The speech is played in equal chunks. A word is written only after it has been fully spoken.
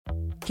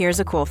Here's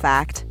a cool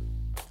fact.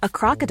 A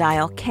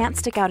crocodile can't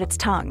stick out its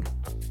tongue.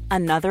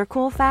 Another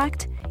cool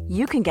fact,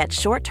 you can get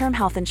short-term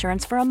health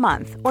insurance for a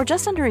month or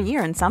just under a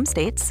year in some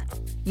states.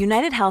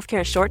 United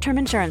Healthcare short-term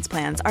insurance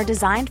plans are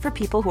designed for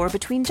people who are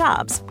between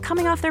jobs,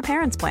 coming off their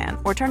parents' plan,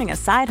 or turning a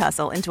side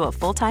hustle into a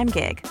full-time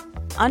gig.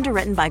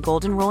 Underwritten by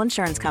Golden Rule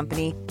Insurance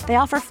Company, they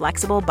offer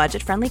flexible,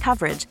 budget-friendly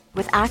coverage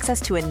with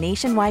access to a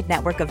nationwide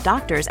network of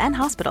doctors and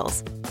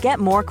hospitals. Get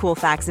more cool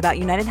facts about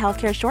United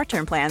Healthcare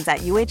short-term plans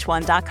at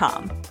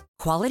uh1.com.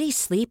 Quality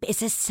sleep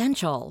is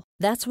essential.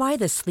 That's why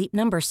the Sleep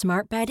Number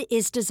Smart Bed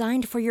is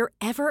designed for your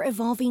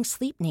ever-evolving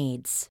sleep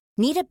needs.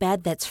 Need a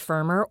bed that's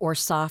firmer or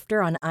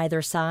softer on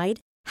either side?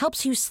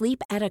 Helps you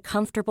sleep at a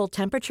comfortable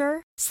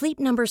temperature? Sleep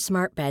Number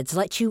Smart Beds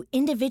let you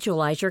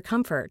individualize your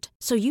comfort,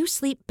 so you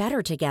sleep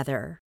better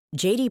together.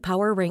 J.D.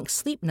 Power ranks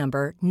Sleep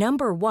Number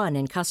number 1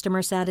 in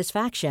customer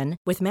satisfaction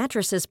with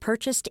mattresses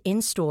purchased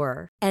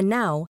in-store. And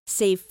now,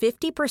 save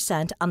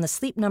 50% on the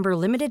Sleep Number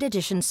Limited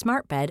Edition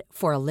Smart Bed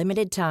for a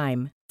limited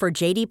time. For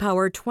J.D.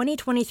 Power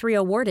 2023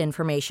 award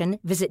information,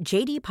 visit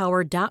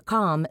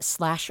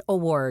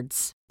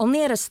jdpower.com/awards.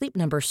 Only at a Sleep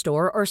Number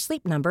store or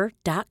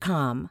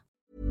sleepnumber.com.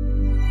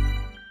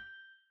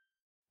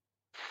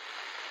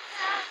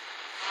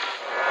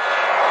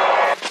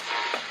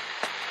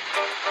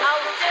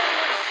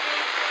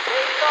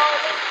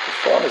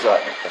 What time is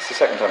that? That's the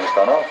second time it's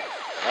gone off.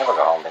 They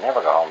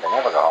never go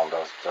home,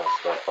 those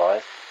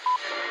boys.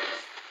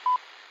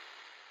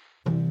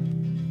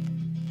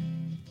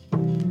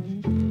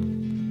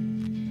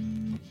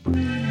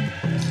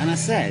 And I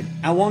said,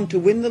 I want to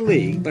win the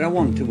league, but I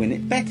want to win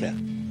it better.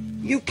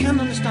 You can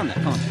understand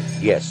that, can't you?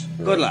 Yes.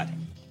 Good lad.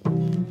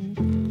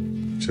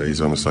 So he's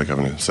almost like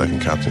having a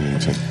second captain in the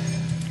team.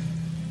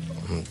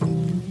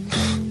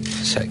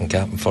 Second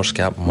captain, first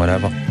captain,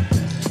 whatever.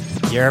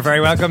 You're very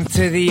welcome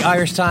to the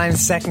Irish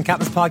Times Second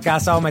Captain's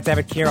Podcast. Oh, my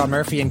David, Kieran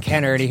Murphy and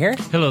Ken Early here.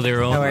 Hello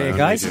there, Owen. How are you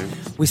guys?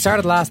 We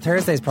started last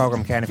Thursday's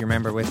programme, Ken, if you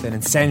remember, with an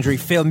incendiary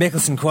Phil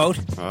Mickelson quote.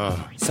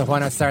 Oh. So why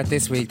not start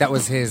this week? That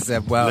was his,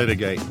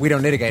 litigate. We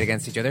don't litigate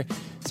against each other.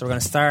 So we're going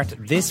to start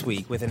this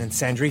week with an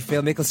incendiary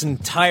Phil Mickelson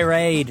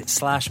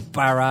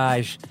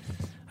tirade/barrage.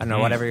 I don't know,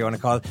 whatever you want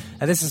to call it.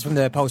 This is from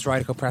the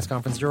post-Ryder Cup press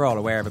conference. You're all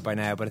aware of it by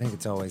now, but I think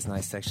it's always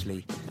nice to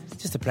actually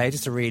just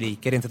to really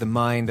get into the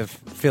mind of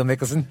Phil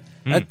Mickelson.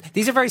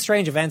 These are very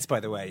strange events,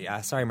 by the way.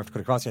 Sorry, I'm going to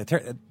cut across here.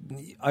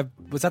 I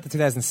was at the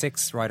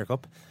 2006 Ryder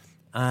Cup,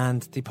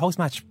 and the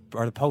post-match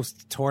or the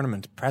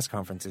post-tournament press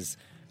conference is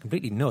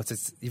completely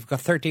nuts. You've got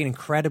 13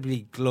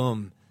 incredibly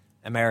glum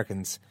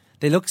Americans.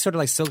 They look sort of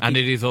like sulky. And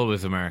it is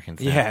always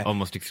Americans, yeah,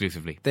 almost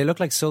exclusively. They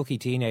look like sulky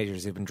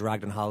teenagers who've been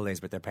dragged on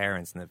holidays with their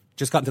parents and they've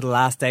just gotten to the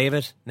last day of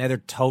it. Now they're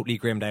totally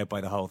grimmed out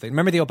by the whole thing.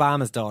 Remember the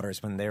Obama's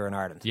daughters when they were in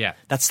Ireland? Yeah.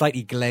 That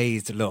slightly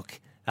glazed look.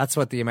 That's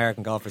what the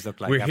American golfers look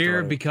like. We're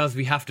here because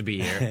we have to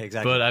be here.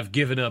 Exactly. But I've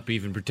given up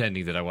even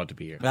pretending that I want to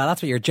be here. Well,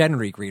 that's what you're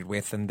generally greeted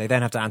with, and they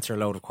then have to answer a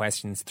load of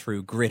questions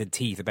through gritted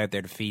teeth about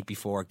their defeat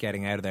before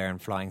getting out of there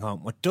and flying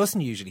home. What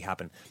doesn't usually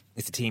happen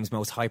is the team's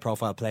most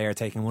high-profile player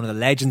taking one of the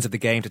legends of the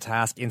game to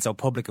task in so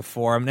public a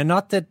forum. And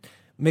not that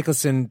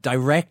Mickelson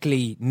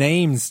directly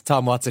names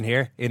Tom Watson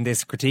here in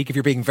this critique. If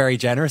you're being very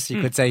generous,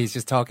 you could say he's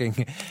just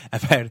talking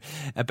about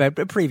a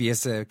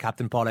previous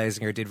captain. Paul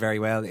Azinger did very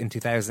well in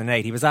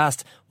 2008. He was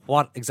asked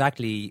what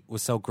exactly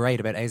was so great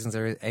about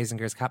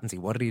Azinger's captaincy.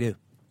 What did he do?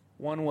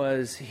 One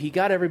was he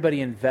got everybody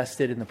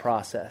invested in the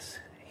process.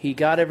 He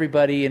got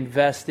everybody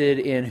invested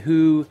in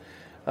who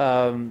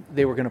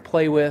they were going to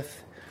play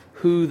with,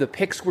 who the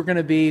picks were going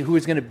to be, who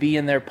was going to be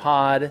in their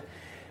pod,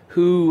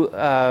 who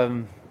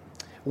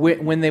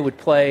when they would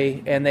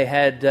play, and they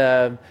had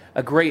a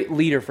great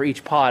leader for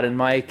each pod. In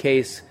my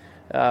case,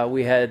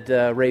 we had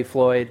Ray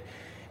Floyd,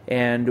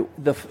 and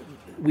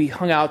we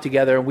hung out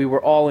together, and we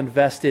were all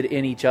invested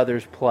in each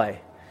other's play.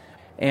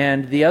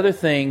 And the other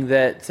thing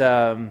that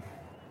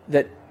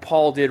that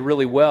Paul did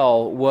really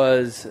well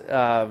was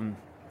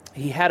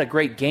he had a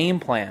great game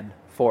plan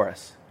for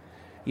us.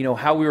 You know,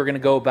 how we were going to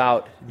go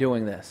about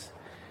doing this,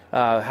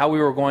 how we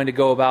were going to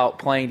go about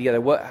playing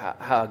together,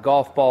 how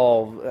golf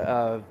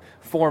ball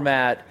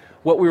format,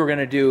 what we were going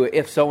to do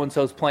if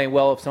so-and-so's playing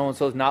well, if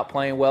so-and-so's not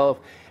playing well.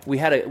 We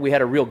had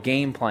a real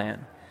game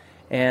plan.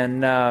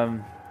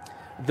 And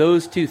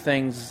those two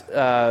things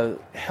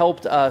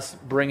helped us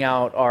bring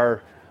out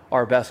our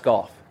best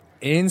golf.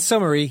 In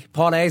summary,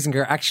 Paul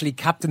Azinger actually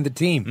captained the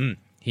team.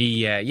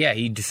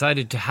 He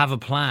decided to have a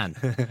plan.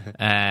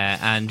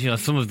 And,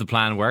 some of the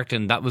plan worked,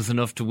 and that was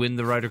enough to win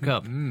the Ryder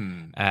Cup.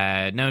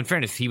 Now, in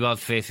fairness, he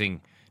was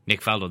facing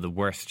Nick Faldo, the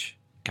worst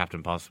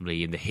captain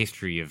possibly in the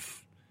history of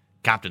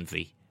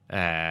captaincy.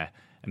 DJ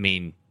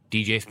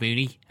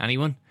Spooney,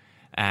 anyone?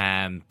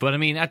 But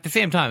at the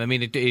same time,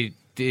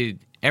 it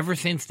ever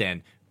since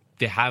then,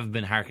 they have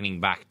been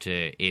hearkening back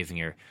to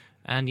Azinger,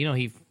 and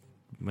he,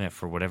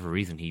 for whatever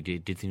reason, he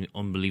did seem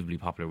unbelievably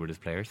popular with his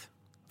players.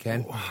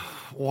 Ken,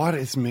 what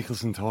is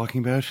Mickelson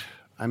talking about?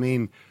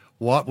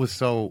 What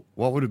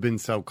would have been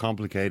so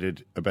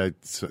complicated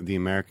about the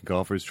American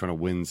golfers trying to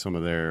win some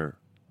of their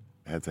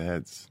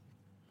head-to-heads?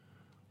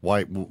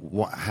 Why?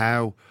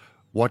 How?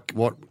 What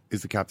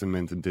is the captain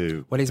meant to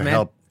do to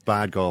help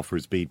bad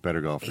golfers beat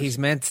better golfers? He's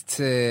meant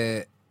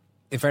to...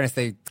 In fairness,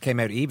 they came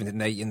out even, didn't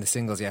they, in the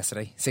singles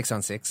yesterday,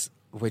 6-on-6,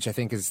 which I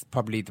think is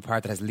probably the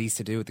part that has least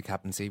to do with the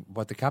captaincy.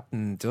 What the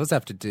captain does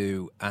have to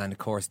do, and of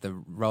course the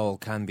role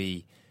can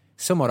be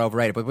somewhat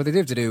overrated, but what they do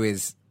have to do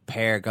is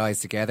pair guys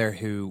together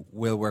who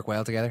will work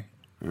well together.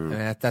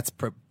 That's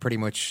pretty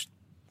much,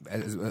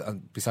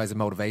 besides the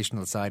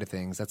motivational side of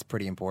things, that's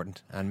pretty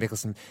important. And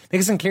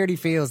Mickelson clearly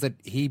feels that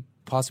he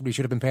possibly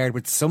should have been paired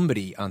with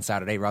somebody on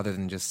Saturday rather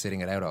than just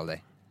sitting it out all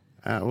day.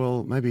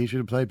 Well, maybe he should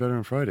have played better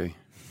on Friday.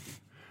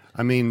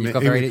 I mean, you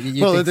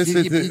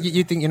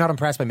think you're not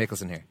impressed by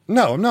Mickelson here?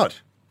 No, I'm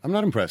not. I'm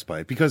not impressed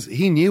by it because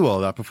he knew all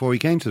that before he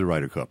came to the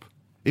Ryder Cup.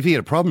 If he had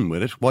a problem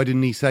with it, why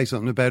didn't he say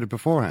something about it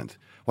beforehand?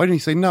 Why didn't he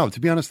say, no, to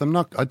be honest, I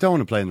don't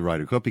want to play in the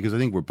Ryder Cup because I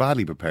think we're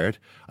badly prepared.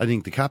 I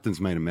think the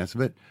captain's made a mess of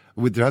it.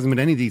 There hasn't been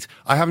any of these.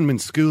 I haven't been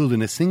schooled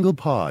in a single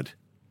pod.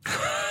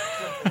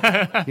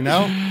 You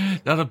know?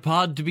 Not a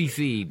pod to be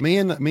seen. Me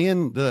and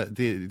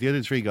the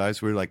other three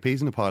guys were like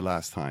peas in a pod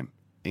last time.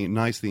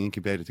 Nicely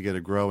incubated together,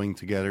 growing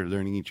together,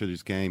 learning each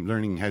other's game,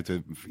 learning how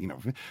to,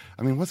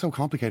 I mean, what's so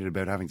complicated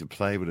about having to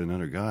play with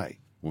another guy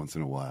once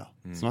in a while?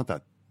 It's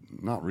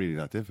not really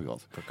that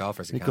difficult. For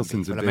golfers, it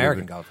Mickelson's can be.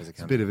 American golfers, it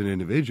can be. A bit of an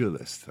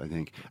individualist, I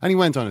think. And he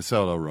went on a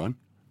solo run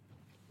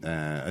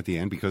at the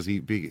end because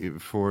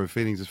for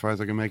feelings, as far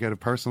as I can make out, of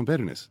personal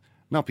bitterness.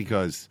 Not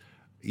because,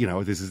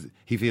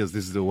 he feels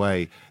this is the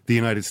way the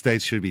United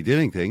States should be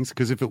doing things,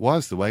 because if it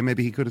was the way,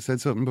 maybe he could have said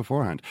something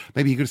beforehand.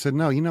 Maybe he could have said,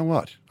 no, you know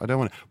what, I don't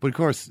want to. But of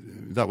course,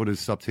 that would have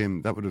stopped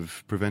him, that would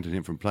have prevented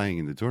him from playing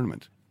in the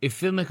tournament. If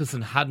Phil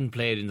Mickelson hadn't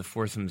played in the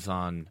foursomes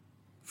on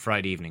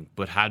Friday evening,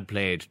 but had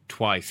played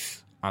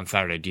twice on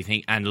Saturday, do you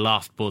think, and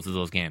lost both of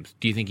those games,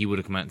 do you think he would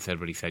have come out and said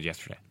what he said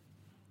yesterday?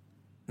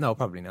 No,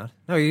 probably not.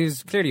 No, he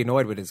was clearly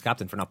annoyed with his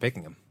captain for not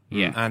picking him.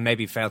 Yeah. And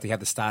maybe felt he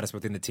had the status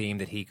within the team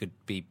that he could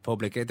be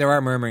public. There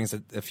are murmurings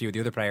that a few of the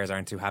other players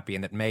aren't too happy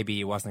and that maybe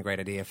it wasn't a great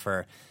idea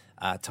for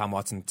Tom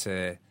Watson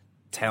to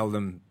tell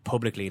them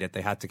publicly that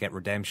they had to get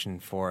redemption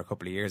for a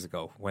couple of years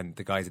ago, when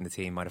the guys in the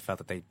team might have felt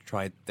that they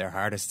tried their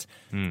hardest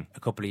a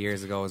couple of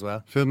years ago as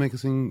well. Phil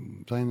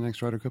Mickelson playing the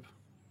next Ryder Cup?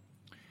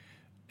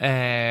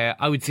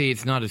 I would say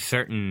it's not as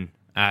certain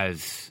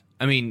as...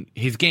 I mean,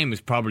 his game is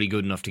probably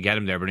good enough to get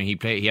him there, but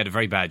he had a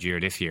very bad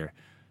year this year.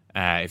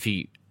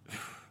 He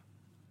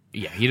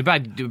had a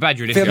bad year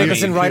this year. Phil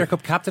Mickelson, Ryder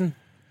Cup captain?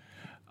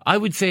 I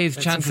would say his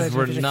chances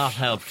were not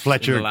helped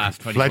in the last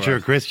 24 Fletcher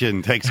hours.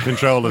 Christian takes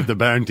control of the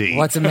bounty.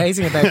 What's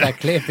amazing about that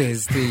clip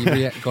is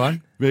go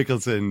on.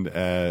 Mickelson,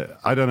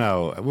 I don't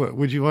know.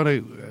 Would you want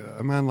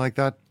a man like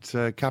that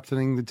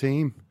captaining the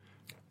team?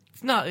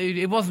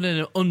 It wasn't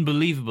an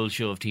unbelievable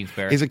show of team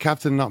spirit. Is a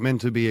captain not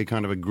meant to be a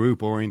kind of a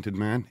group-oriented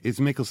man? Is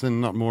Mickelson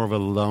not more of a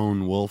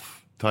lone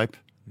wolf type?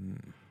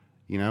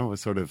 A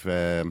sort of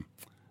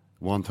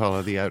one tall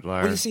of the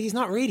outlier. Well, you see, he's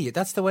not really.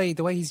 That's the way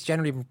he's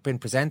generally been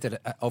presented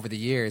over the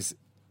years.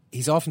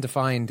 He's often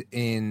defined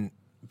in...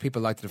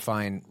 People like to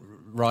define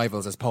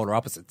rivals as polar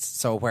opposites.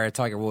 So where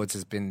Tiger Woods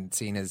has been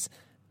seen as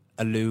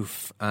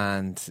aloof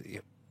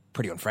and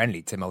pretty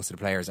unfriendly to most of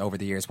the players over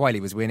the years while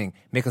he was winning,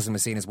 Mickelson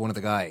was seen as one of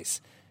the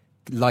guys.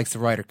 Likes the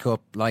Ryder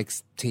Cup,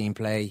 likes team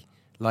play,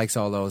 likes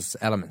all those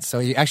elements. So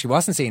he actually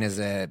wasn't seen as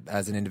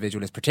an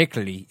individualist,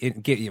 particularly,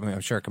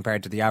 I'm sure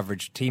compared to the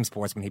average team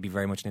sportsman, he'd be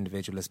very much an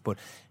individualist, but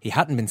he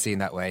hadn't been seen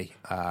that way,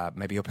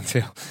 maybe up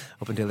until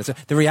this.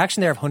 The reaction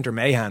there of Hunter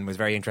Mahan was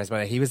very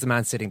interesting. He was the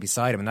man sitting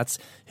beside him, and that's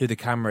who the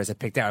cameras had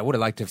picked out. I would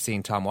have liked to have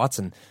seen Tom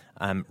Watson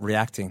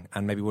reacting,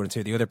 and maybe one or two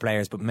of the other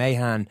players, but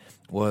Mahan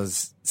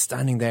was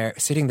sitting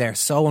there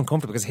so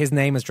uncomfortable because his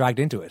name was dragged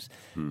into it.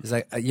 It's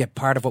like,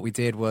 part of what we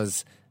did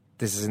was...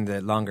 This is in the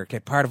longer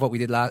clip. Part of what we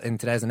did in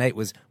 2008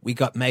 was we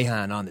got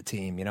Mahan on the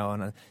team, and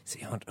I see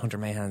Hunter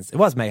Mahan's... It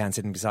was Mahan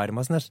sitting beside him,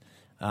 wasn't it?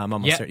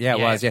 It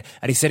was. And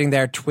he's sitting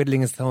there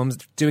twiddling his thumbs,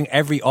 doing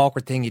every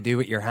awkward thing you do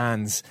with your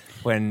hands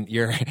when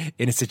you're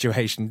in a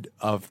situation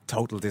of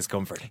total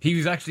discomfort.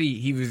 He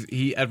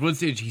at one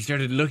stage he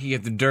started looking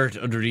at the dirt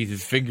underneath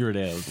his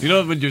fingernails.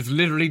 When there's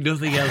literally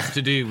nothing else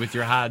to do with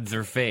your hands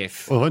or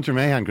face. Well, Hunter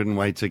Mahan couldn't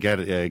wait to get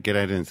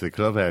out into the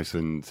clubhouse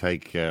and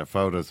take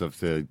photos of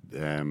the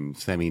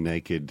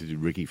semi-naked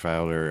Ricky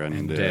Fowler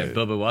and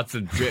Bubba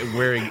Watson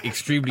wearing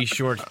extremely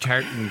short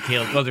tartan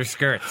leather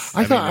skirts.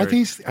 I thought,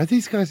 are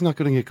these guys not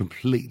going to get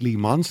completely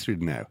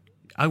monstered now?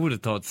 I would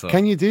have thought so.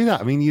 Can you do that?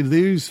 I mean, you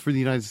lose for the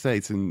United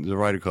States in the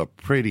Ryder Cup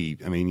you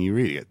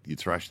really you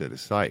thrashed out of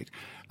sight.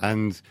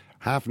 And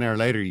half an hour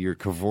later, you're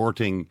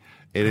cavorting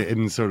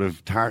in sort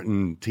of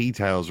tartan tea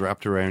towels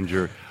wrapped around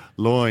your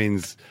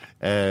loins,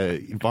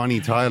 Bonnie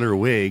Tyler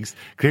wigs,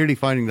 clearly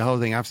finding the whole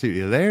thing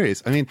absolutely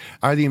hilarious. I mean,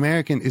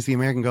 is the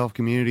American golf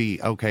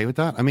community okay with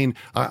that? I mean,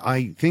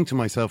 I think to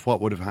myself,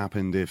 what would have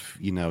happened if,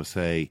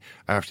 say,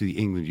 after the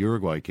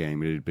England-Uruguay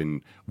game, it had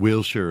been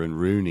Wilshire and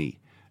Rooney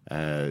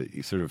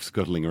sort of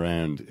scuttling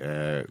around,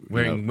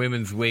 wearing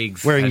women's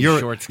wigs, wearing and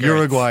short skirts.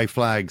 Uruguay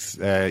flags,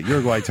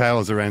 Uruguay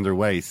towels around their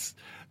waists,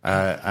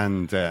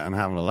 and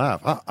having a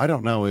laugh. I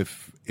don't know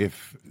if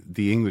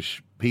the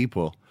English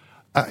people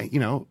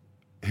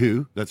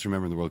who, let's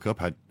remember in the World Cup,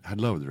 had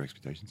lowered their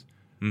expectations.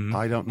 Mm-hmm.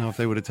 I don't know if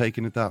they would have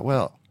taken it that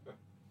well.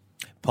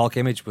 Paul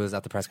Kimmage was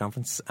at the press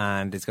conference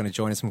and is going to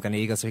join us from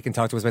Gleneagle, so he can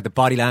talk to us about the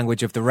body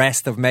language of the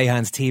rest of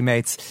Mahan's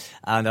teammates,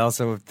 and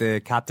also the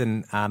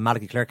captain,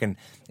 Malachy Clerkin,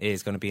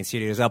 is going to be in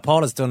studio as well.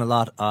 Paul has done a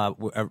lot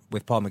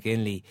with Paul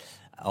McGinley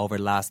over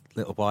the last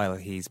little while.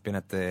 He's been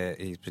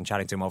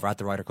chatting to him over at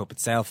the Ryder Cup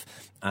itself,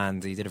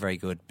 and he did a very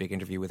good big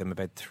interview with him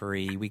about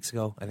 3 weeks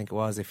ago, I think it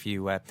was, if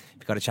you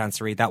got a chance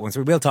to read that one. So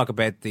we will talk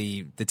about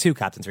the two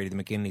captains, really, the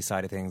McGinley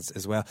side of things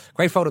as well.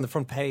 Great photo on the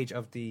front page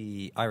of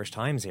the Irish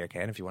Times here,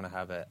 Ken, if you want to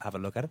have a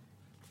look at it.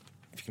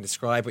 If you can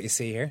describe what you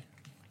see here.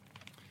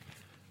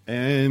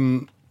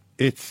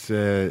 It's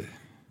a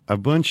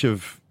bunch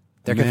of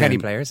They're Kilkenny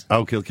players.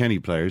 Oh, Kilkenny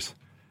players.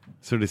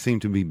 So they seem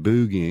to be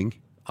boogieing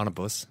on a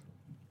bus.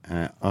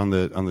 On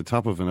the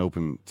top of an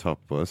open top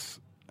bus.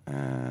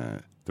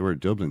 The word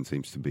Dublin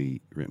seems to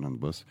be written on the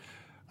bus,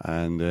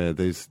 and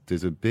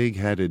there's a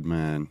big-headed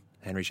man,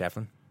 Henry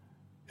Shefflin,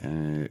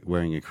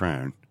 wearing a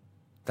crown.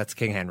 That's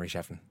King Henry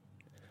Shefflin.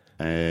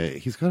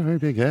 He's got a very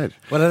big head.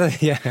 Well,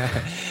 yeah,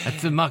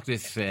 it's a mock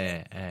this.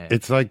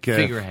 It's like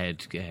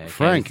figurehead.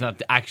 Frank, it's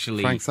not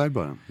actually Frank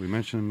Sidebottom. We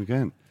mentioned him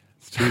again.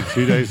 It's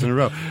two days in a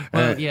row.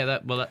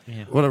 Well,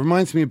 Well, it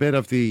reminds me a bit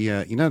of the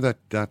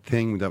that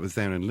thing that was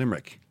down in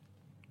Limerick.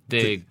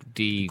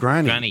 The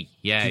granny.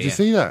 Yeah. Did you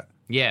see that?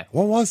 Yeah.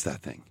 What was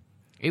that thing?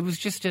 It was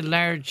just a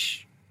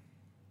large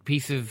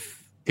piece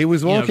of. It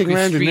was walking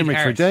around in Limerick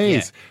for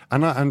days,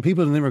 yeah. and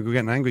people in Limerick were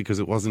getting angry because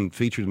it wasn't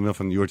featured enough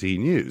on the RTE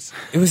News.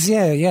 It was,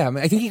 yeah. I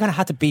mean, I think you kind of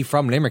had to be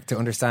from Limerick to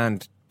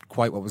understand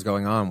quite what was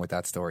going on with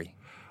that story.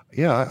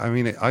 Yeah, I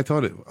mean, I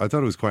thought it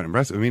was quite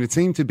impressive. I mean, it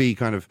seemed to be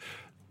kind of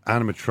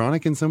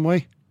animatronic in some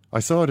way. I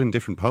saw it in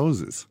different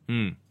poses,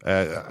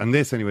 and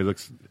this anyway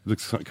looks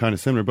kind of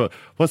similar. But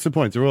what's the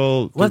point?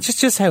 They're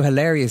just how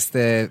hilarious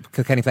the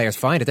Kilkenny players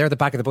find it. They're at the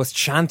back of the bus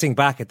chanting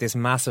back at this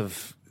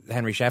massive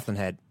Henry Shefflin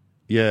head.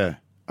 Yeah,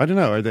 I don't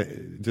know.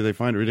 Do they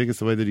find it ridiculous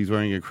the way that he's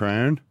wearing a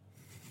crown?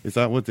 Is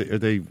that what are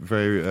they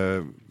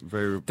very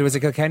very? There was a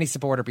Kilkenny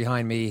supporter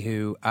behind me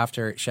who,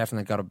 after Shefflin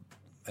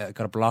had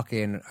got a block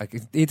in,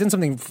 he'd done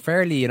something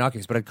fairly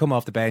innocuous, but had come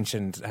off the bench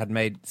and had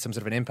made some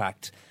sort of an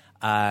impact.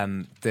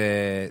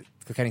 The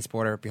Kilkenny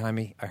supporter behind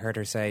me, I heard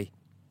her say,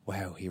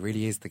 "Wow, he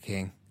really is the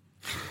king."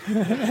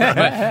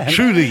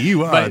 Truly,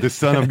 you are the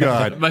son of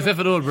God. Myself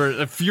and Owen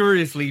were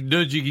furiously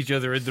nudging each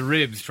other in the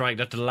ribs, trying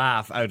not to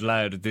laugh out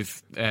loud at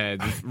this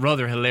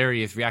rather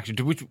hilarious reaction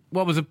to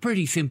what was a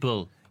pretty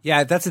simple.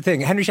 Yeah, that's the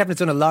thing. Henry Shefflin's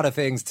done a lot of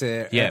things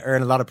to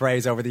earn a lot of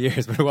praise over the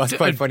years, but it was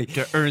quite funny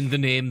to earn the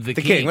name the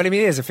king. Well, I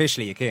mean, he is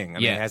officially a king. I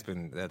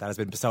mean, that has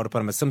been bestowed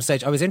upon him at some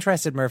stage. I was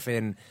interested, Murph,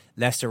 in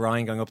Lester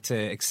Ryan going up to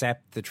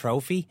accept the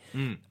trophy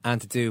and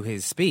to do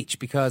his speech,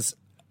 because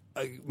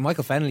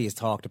Michael Fennelly has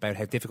talked about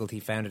how difficult he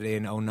found it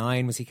in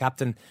 2009. Was he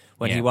captain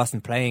when he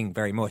wasn't playing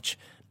very much?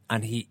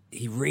 And he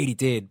really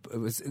did.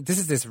 This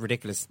is this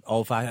ridiculous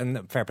old-fashioned,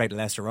 and fair play to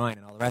Lester Ryan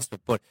and all the rest of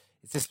it, but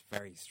it's this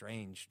very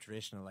strange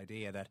traditional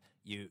idea that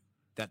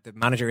the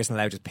manager isn't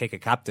allowed to pick a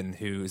captain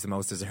who is the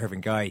most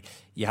deserving guy.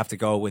 You have to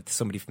go with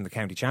somebody from the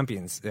county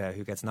champions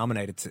who gets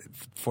nominated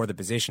for the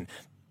position.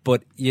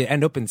 But you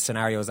end up in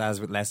scenarios as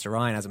with Lester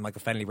Ryan, as with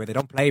Michael Fennelly, where they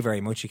don't play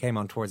very much. He came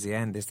on towards the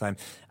end this time,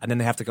 and then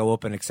they have to go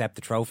up and accept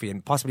the trophy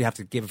and possibly have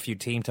to give a few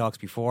team talks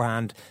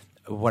beforehand,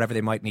 whatever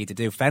they might need to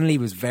do. Fennelly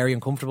was very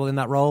uncomfortable in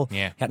that role.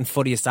 Yeah. He hadn't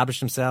fully established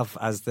himself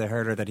as the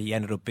hurler that he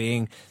ended up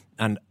being.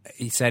 And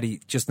he said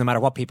no matter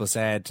what people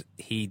said,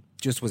 he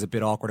just was a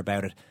bit awkward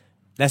about it.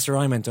 Lester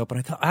Ryan went up,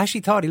 and I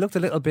actually thought he looked a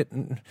little bit,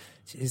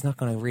 he's not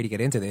going to really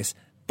get into this.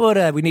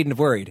 But we needn't have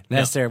worried. No.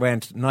 Lester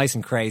went nice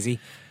and crazy.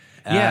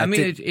 Yeah, I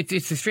mean,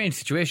 it's a strange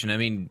situation. I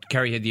mean,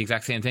 Kerry had the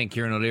exact same thing.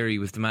 Kieran O'Leary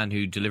was the man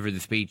who delivered the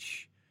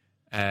speech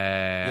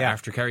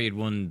after Kerry had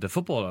won the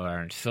Football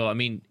All-Ireland. So, I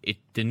mean,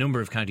 the number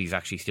of counties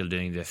actually still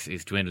doing this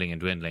is dwindling.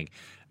 And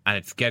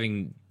it's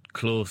getting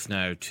close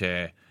now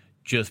to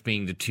just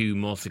being the two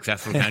most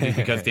successful counties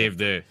because they have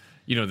the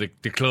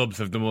clubs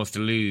have the most to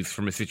lose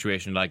from a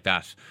situation like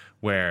that,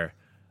 where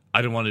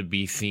I don't want to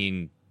be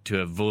seen to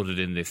have voted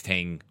in this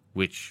thing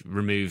which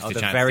removes the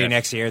chance. The very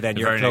next year, then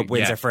your club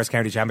wins their first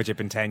county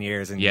championship in 10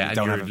 years, and you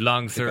don't your have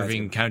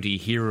long-serving county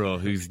hero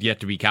who's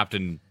yet to be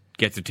captain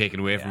gets it taken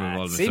away from him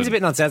all of a sudden. Seems a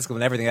bit nonsensical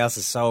when everything else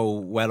is so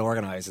well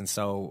organised and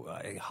so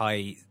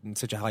high,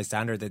 such a high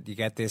standard that you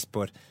get this.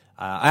 But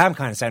I am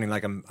kind of sounding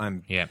like I'm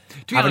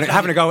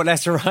having a go at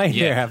Lester Ryan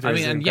here. After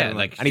and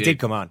he did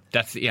come on.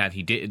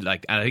 He did. And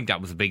I think that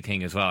was a big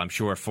thing as well. I'm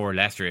sure for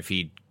Leicester, if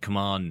he'd come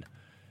on.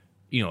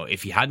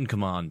 If he hadn't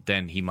come on,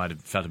 then he might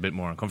have felt a bit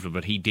more uncomfortable.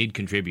 But he did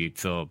contribute,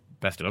 so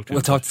best of luck to him.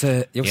 We'll talk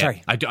to...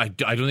 Sorry. I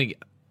don't think...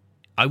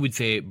 I would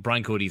say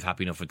Brian Cody's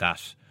happy enough with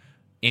that.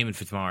 Eamon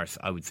Fitzmaurice,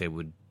 I would say,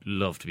 would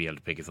love to be able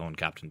to pick his own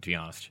captain, to be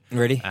honest.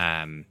 Really?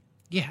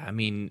 Yeah, I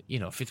mean,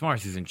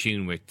 Fitzmaurice is in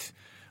tune with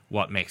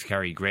what makes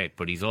Kerry great,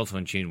 but he's also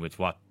in tune with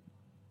what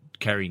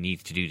Kerry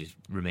needs to do to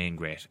remain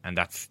great, and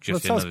that's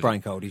just so is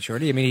Brian Cody,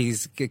 surely. I mean,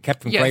 he's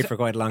kept them great for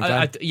quite a long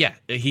time.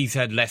 He's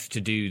had less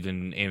to do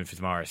than Eamon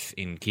Fitzmaurice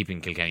in keeping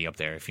Kilkenny up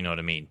there, if you know what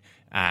I mean.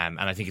 and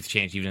I think it's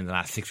changed even in the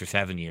last 6 or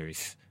 7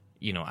 years.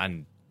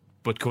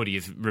 But Cody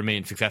has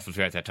remained successful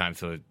throughout that time,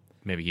 so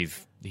maybe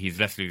he's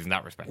less to lose in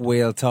that respect.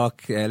 We'll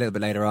talk a little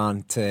bit later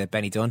on to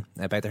Benny Dunn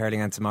about the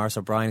hurling and tomorrow.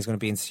 So Brian is going to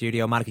be in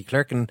studio. Malachy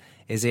Clerkin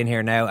is in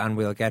here now, and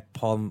we'll get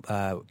Paul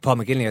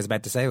McGinley. I was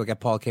about to say we'll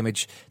get Paul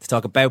Kimmage to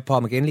talk about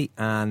Paul McGinley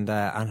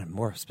and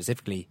more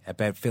specifically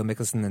about Phil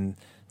Mickelson and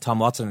Tom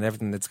Watson and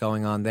everything that's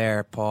going on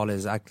there. Paul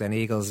is at Glen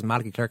Eagles.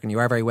 Malachy Clerkin, you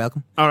are very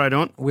welcome. All right,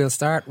 on. We'll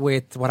start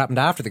with what happened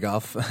after the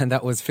golf, and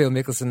that was Phil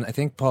Mickelson. I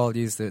think Paul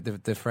used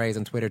the phrase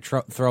on Twitter,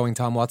 throwing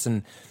Tom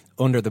Watson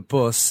under the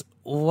bus.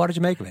 What did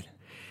you make of it?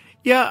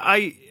 Yeah,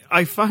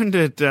 I found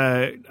it.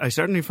 I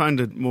certainly found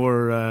it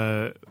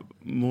more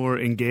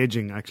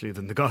engaging actually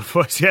than the golf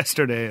was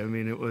yesterday. I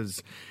mean, it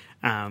was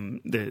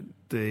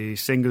the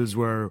singles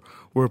were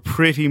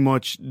pretty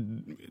much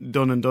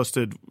done and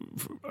dusted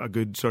for a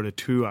good sort of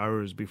 2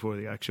 hours before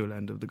the actual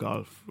end of the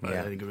golf.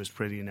 Yeah. I think it was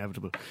pretty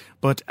inevitable.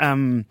 But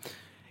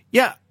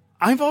yeah,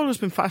 I've always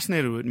been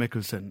fascinated with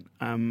Mickelson.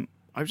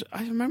 I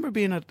remember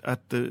being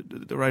at the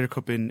Ryder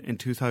Cup in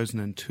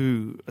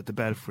 2002 at the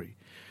Belfry.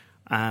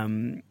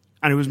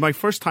 And it was my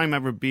first time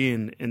ever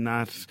being in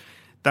that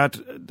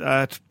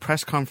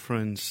press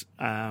conference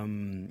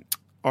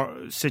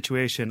or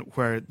situation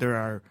where there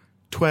are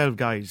 12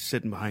 guys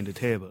sitting behind a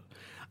table,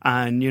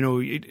 and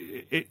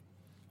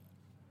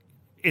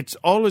it's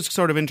always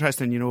sort of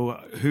interesting,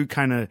 who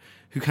kind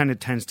of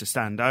tends to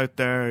stand out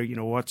there,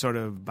 what sort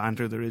of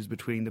banter there is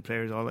between the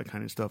players, all that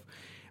kind of stuff.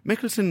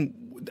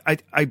 Mickelson,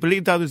 I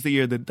believe that was the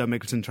year that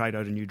Mickelson tried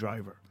out a new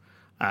driver.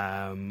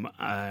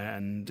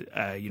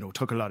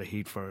 Took a lot of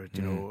heat for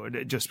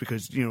it, just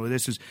because, there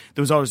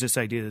was always this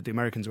idea that the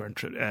Americans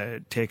weren't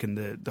taking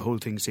the whole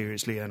thing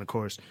seriously. And of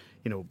course,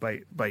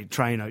 by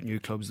trying out new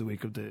clubs the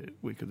week of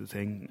the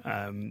thing,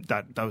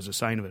 that was a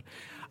sign of it.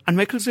 And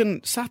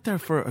Mickelson sat there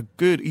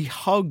he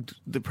hogged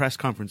the press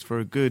conference for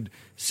a good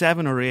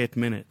 7 or 8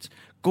 minutes,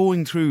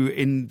 going through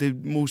in the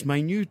most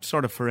minute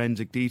sort of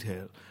forensic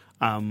detail,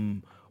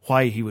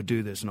 why he would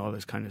do this and all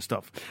this kind of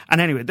stuff. And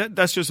anyway,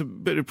 that's just a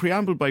bit of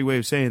preamble by way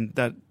of saying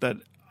that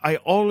I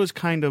always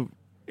kind of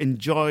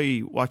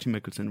enjoy watching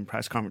Mickelson in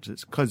press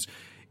conferences because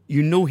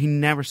he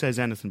never says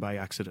anything by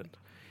accident.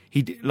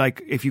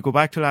 If you go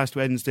back to last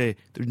Wednesday,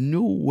 there's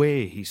no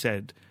way he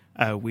said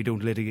we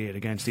don't litigate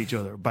against each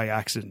other by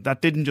accident.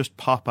 That didn't just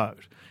pop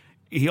out.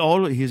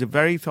 He's a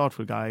very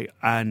thoughtful guy,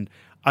 and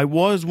I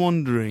was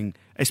wondering,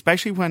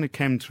 especially when it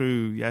came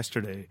through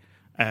yesterday,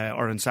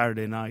 or on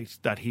Saturday night,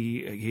 that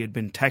he had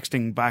been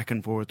texting back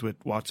and forth with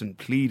Watson,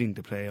 pleading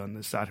to play on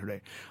this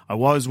Saturday. I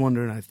was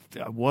wondering,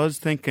 I was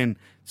thinking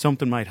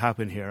something might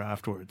happen here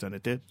afterwards, and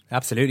it did.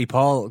 Absolutely.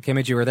 Paul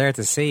Kimmage, you were there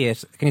to see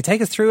it. Can you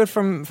take us through it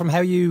from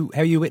how you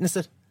witnessed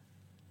it?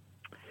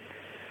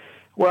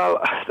 Well,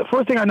 the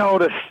first thing I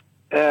noticed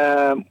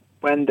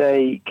when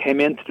they came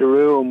into the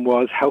room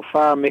was how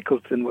far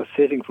Mickelson was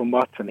sitting from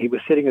Watson. He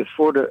was sitting as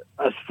further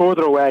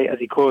away as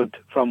he could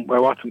from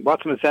where Watson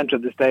was centre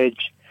of the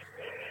stage.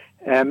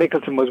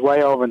 Mickelson was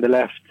way over on the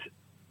left,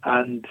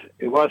 and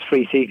it was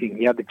free seating.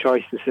 He had the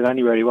choice to sit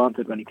anywhere he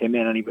wanted when he came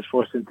in, and he was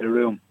forced into the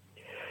room.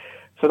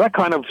 So that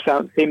kind of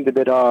seemed a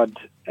bit odd.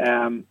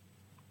 And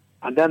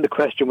then the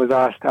question was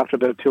asked, after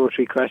about 2 or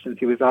 3 questions,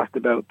 he was asked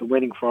about the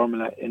winning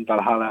formula in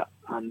Valhalla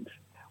and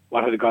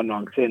what had gone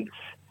wrong since.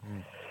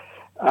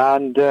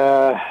 And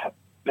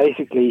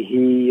basically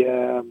he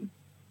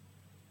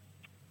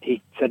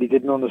said he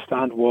didn't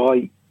understand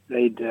why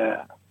they'd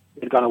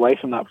gone away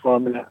from that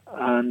formula,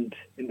 and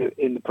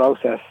in the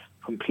process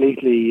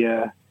completely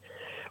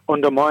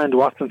undermined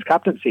Watson's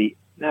captaincy.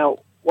 Now,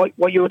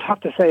 what you would have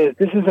to say is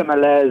this is a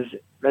malaise.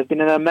 There's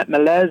been a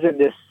malaise in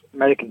this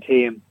American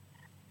team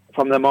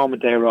from the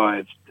moment they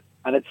arrived,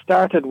 and it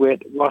started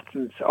with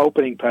Watson's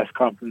opening press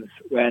conference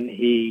when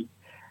he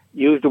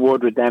used the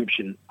word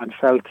redemption and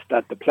felt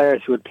that the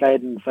players who had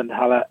played in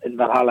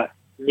Valhalla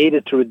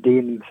needed to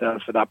redeem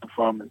themselves for that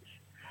performance.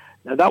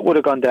 Now, that would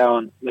have gone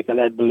down like a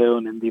lead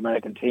balloon in the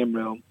American team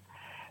room.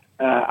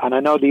 And I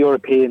know the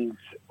Europeans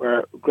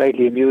were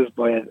greatly amused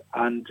by it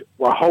and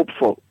were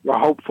hopeful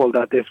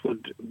that this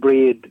would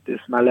breed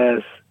this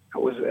malaise that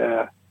was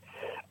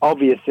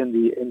obvious in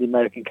the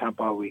American camp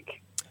all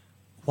week.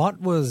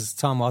 What was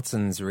Tom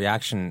Watson's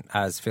reaction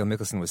as Phil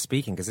Mickelson was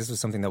speaking? Because this was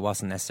something that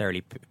wasn't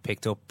necessarily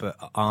picked up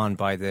on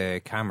by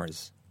the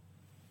cameras.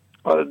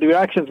 Well, the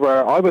reactions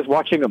were, I was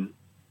watching him,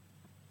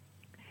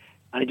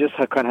 and he just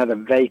had a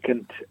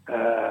vacant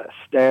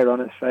stare on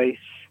his face.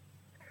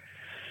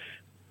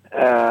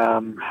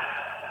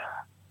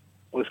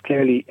 Was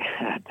clearly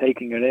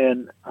taking it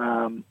in.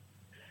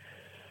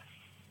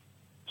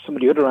 Some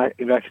of the other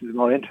reactions are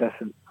more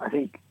interesting. I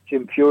think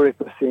Jim Furyk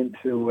was seen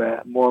to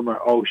murmur,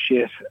 "Oh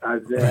shit,"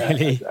 as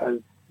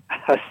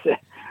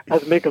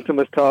Mickelson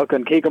was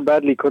talking. Keegan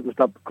Bradley couldn't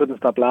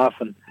stop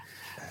laughing,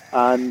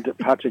 and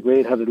Patrick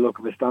Reed had a look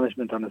of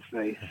astonishment on his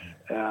face.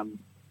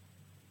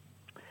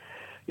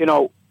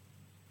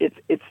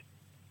 It's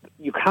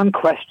you can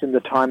question the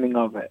timing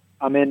of it.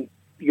 I mean,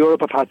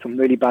 Europe have had some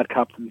really bad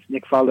captains.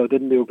 Nick Faldo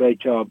didn't do a great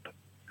job.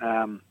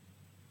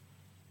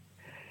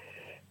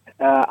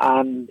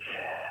 and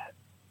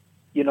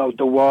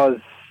there was.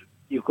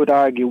 You could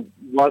argue,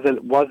 was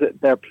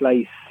it their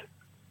place?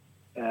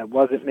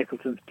 Was it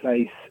Mickelson's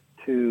place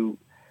to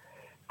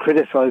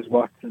criticise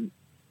Watson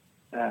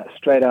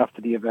straight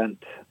after the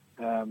event,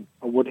 or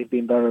would he have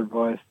been better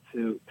advised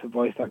to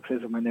voice that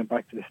criticism and then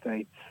back to the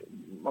States?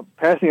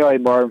 Personally, I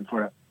admire him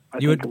for it. I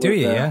do,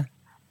 yeah?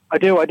 I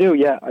do,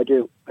 yeah, I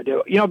do.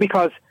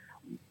 Because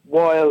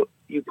while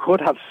you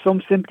could have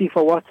some sympathy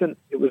for Watson,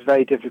 it was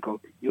very difficult.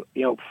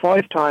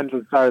 5 times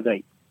on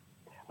Saturday,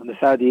 on the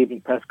Saturday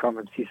evening press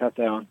conference, he sat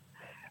down,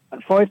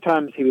 and 5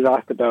 times he was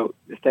asked about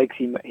mistakes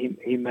he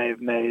may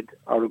have made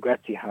or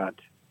regrets he had.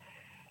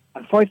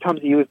 And 5 times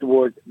he used the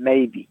word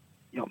maybe.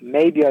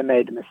 Maybe I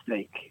made a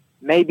mistake.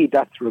 Maybe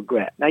that's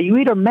regret. Now, you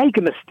either make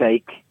a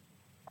mistake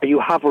or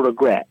you have a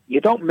regret. You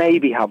don't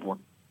maybe have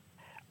one.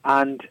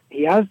 And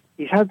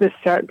he's had this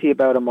certainty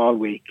about him all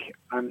week.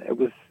 And it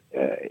was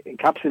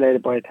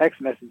encapsulated by a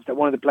text message that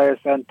one of the players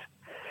sent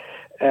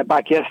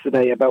back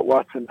yesterday about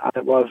Watson. And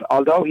it was,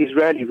 although he's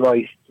rarely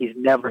right, he's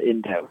never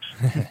in doubt.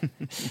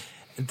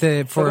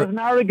 There was an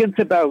arrogance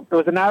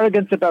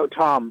about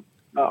Tom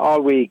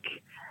all week,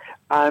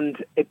 and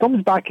it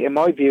comes back, in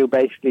my view,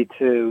 basically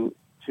to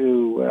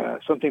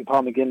something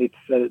Paul McGinley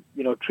said,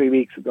 3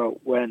 weeks ago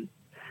when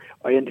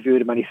I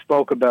interviewed him, and he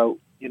spoke about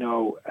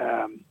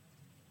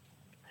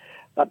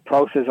that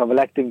process of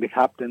electing the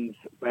captains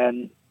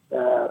when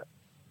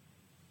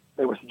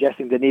they were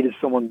suggesting they needed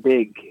someone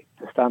big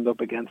to stand up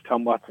against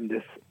Tom Watson,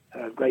 this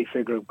great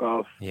figure of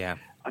golf. Yeah.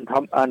 And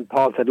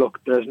Paul said, "Look,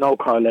 there's no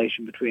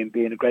correlation between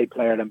being a great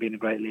player and being a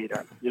great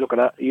leader. You look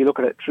at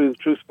it through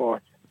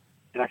sport,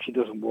 it actually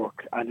doesn't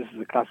work." And this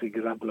is a classic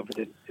example of it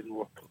didn't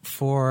work.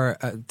 For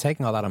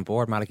taking all that on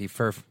board, Malachy,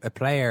 for a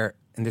player,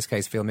 in this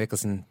case Phil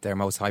Mickelson, their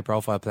most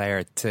high-profile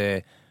player,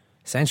 to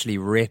essentially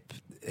rip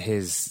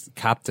his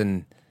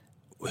captain,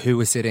 who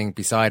was sitting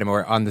beside him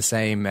or on the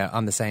same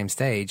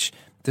stage,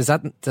 is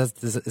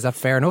that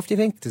fair enough? Do you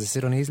think? Does it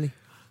sit uneasily?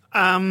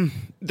 I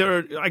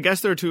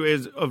guess there are 2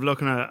 ways of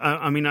looking at it.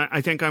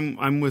 I think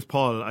I'm with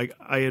Paul.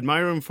 I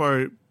admire him for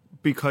it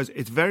because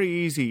it's very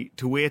easy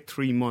to wait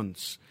 3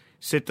 months,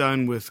 sit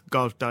down with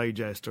Golf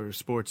Digest or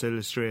Sports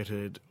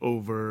Illustrated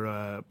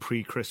over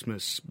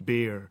pre-Christmas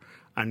beer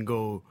and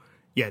go,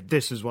 yeah,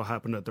 this is what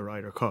happened at the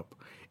Ryder Cup.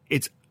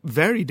 It's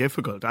very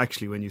difficult,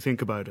 actually, when you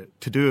think about it,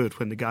 to do it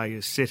when the guy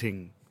is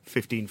sitting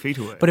 15 feet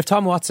away. But if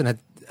Tom Watson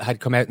had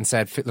come out and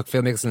said, look,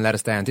 Phil Mickelson let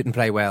us down, didn't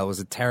play well,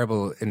 was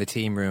terrible in the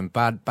team room,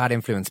 bad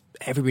influence,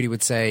 everybody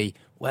would say,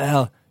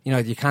 well,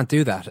 you can't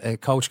do that. A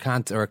coach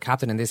can't, or a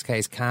captain in this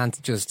case, can't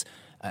just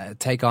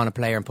take on a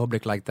player in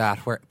public like that.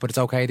 But it's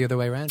okay the other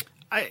way around.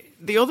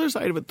 The other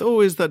side of it,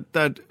 though, is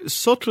that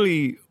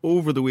subtly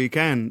over the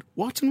weekend,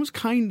 Watson was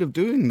kind of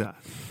doing that.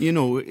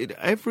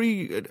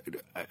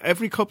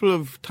 Every couple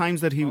of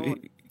times that he...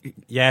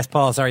 Yes,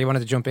 Paul, sorry, you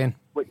wanted to jump in?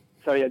 Wait,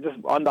 sorry, just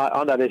on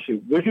that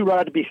issue. Would you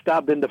rather be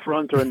stabbed in the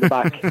front or in the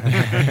back?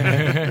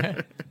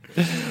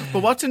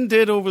 But Watson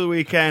did over the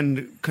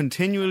weekend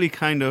continually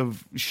kind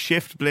of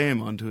shift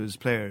blame onto his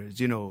players.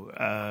 He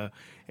was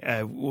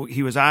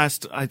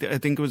asked, I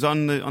think it was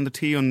on the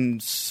tee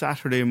on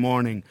Saturday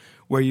morning,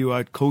 were you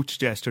out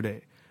coached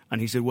yesterday?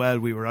 And he said, well,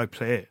 we were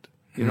outplayed.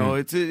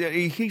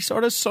 He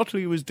sort of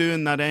subtly was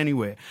doing that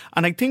anyway.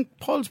 And I think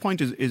Paul's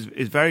point is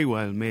very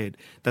well made,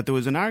 that there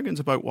was an arrogance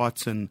about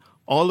Watson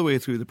all the way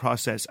through the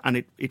process,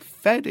 and it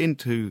fed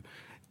into,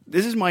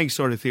 this is my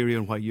sort of theory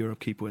on why Europe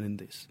keep winning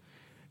this.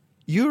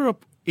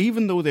 Europe,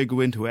 even though they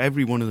go into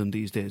every one of them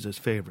these days as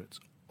favourites,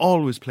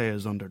 always play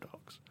as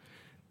underdogs.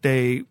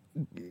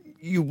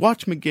 You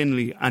watch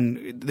McGinley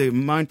and the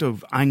amount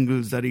of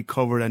angles that he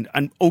covered,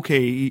 and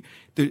okay,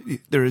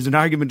 there is an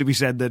argument to be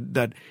said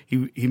that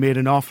he made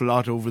an awful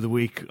lot over the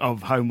week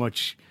of how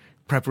much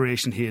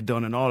preparation he had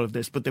done and all of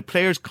this, but the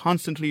players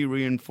constantly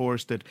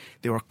reinforced it.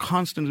 They were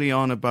constantly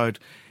on about,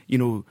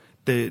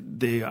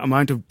 the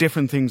amount of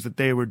different things that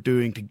they were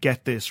doing to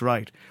get this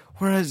right.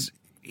 Whereas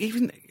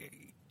even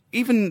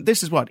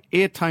this is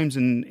 8 times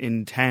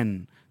in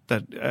 10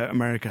 that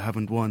America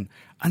haven't won,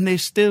 and they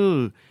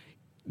still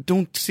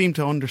don't seem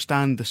to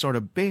understand the sort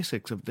of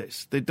basics of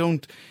this. They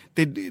don't.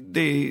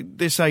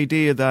 This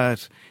idea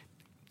that,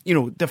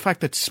 the fact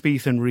that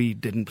Spieth and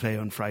Reed didn't play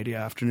on Friday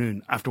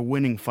afternoon after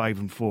winning 5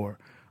 and 4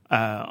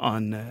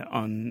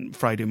 on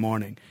Friday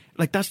morning,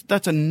 like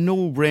that's a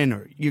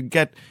no-brainer. You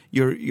get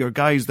your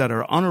guys that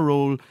are on a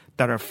roll,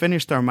 that are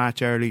finished their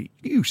match early,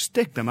 you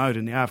stick them out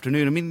in the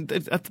afternoon. I mean,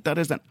 that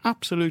is an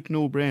absolute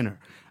no-brainer.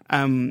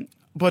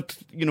 But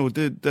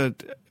the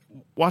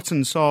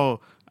Watson saw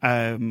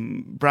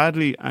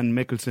Bradley and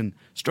Mickelson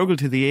struggle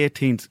to the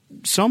 18th,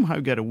 somehow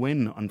get a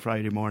win on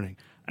Friday morning,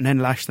 and then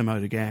lash them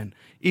out again.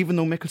 Even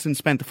though Mickelson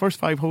spent the first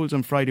 5 holes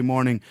on Friday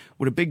morning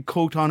with a big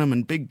coat on him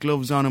and big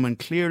gloves on him, and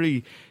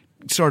clearly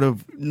sort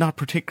of not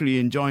particularly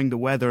enjoying the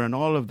weather and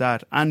all of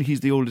that, and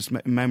he's the oldest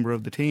member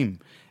of the team.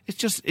 It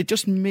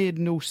just made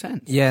no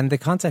sense. Yeah, in the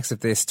context of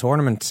this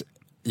tournament,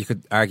 you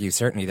could argue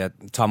certainly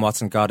that Tom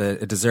Watson got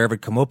a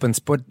deserved comeuppance,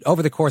 but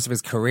over the course of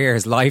his career,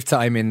 his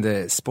lifetime in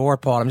the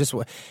sport, Paul, I'm just,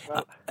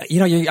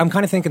 I'm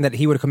kind of thinking that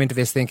he would have come into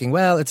this thinking,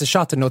 well, it's a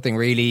shot to nothing,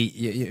 really.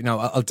 You know,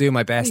 I'll do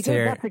my best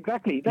here. That's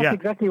exactly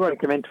where he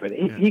came into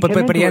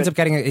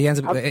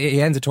it.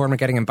 He ends a tournament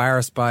getting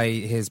embarrassed by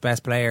his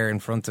best player in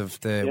front of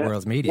the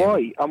world's media.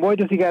 Why? And why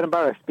does he get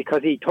embarrassed?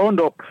 Because he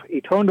turned up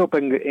in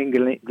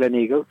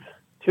Gleneagles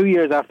 2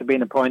 years after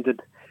being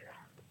appointed.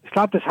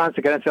 Slapped his hands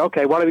together and said,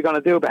 okay, what are we going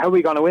to do? But how are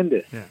we going to win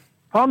this? Yeah.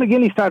 Paul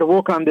McGinley started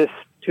working on this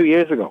 2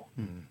 years ago.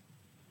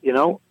 You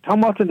know,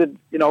 Tom Watson did,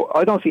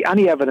 I don't see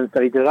any evidence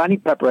that he did any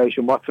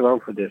preparation whatsoever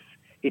for this.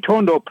 He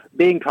turned up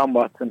being Tom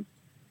Watson,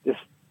 this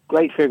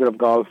great figure of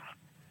golf,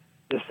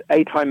 this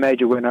 8-time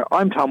major winner.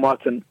 I'm Tom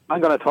Watson. I'm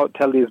going to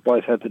tell these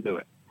boys how to do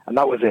it. And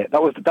that was it.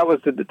 That was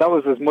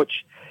as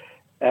much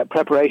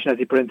preparation as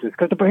he put into it.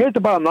 Because here's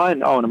the bottom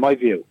line, Owen, in my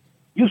view.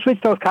 You switch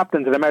those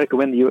captains and America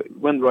win the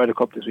Ryder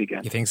Cup this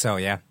weekend. You think so,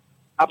 yeah?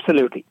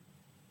 Absolutely.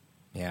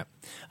 Yeah.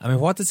 I mean,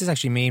 what does this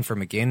actually mean for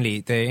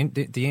McGinley?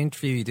 The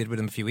interview you did with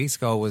him a few weeks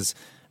ago was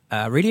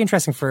really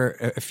interesting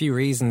for a few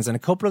reasons, and a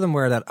couple of them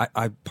were that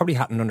I probably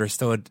hadn't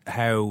understood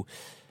how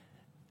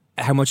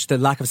much the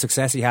lack of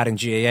success he had in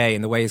GAA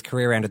and the way his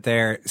career ended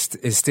there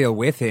is still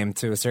with him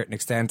to a certain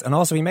extent. And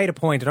also he made a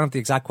point, I don't have the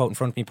exact quote in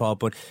front of me, Paul,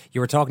 but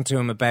you were talking to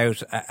him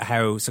about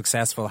how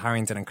successful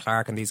Harrington and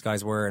Clark and these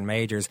guys were in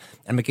majors.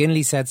 And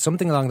McGinley said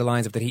something along the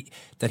lines of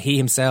that he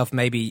himself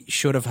maybe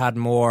should have had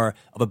more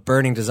of a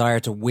burning desire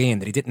to win,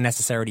 that he didn't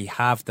necessarily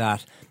have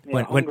that.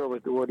 Hunger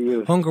was the word he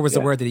used. Hunger was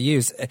the word that he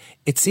used.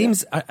 It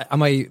seems,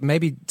 am I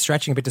maybe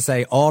stretching a bit to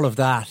say all of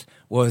that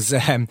was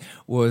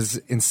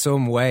in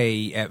some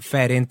way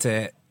fed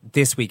into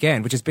this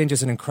weekend, which has been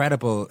just an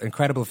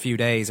incredible few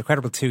days,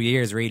 incredible 2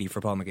 years really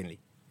for Paul McGinley.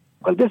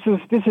 Well, this is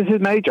his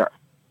major.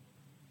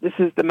 This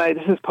is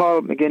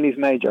Paul McGinley's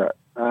major,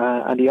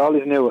 and he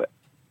always knew it.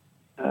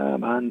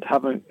 And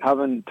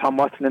having Tom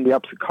Watson in the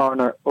opposite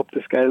corner, up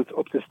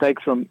the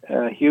stakes from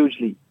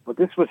hugely. But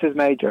this was his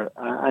major,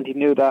 and he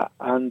knew that,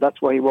 and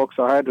that's why he worked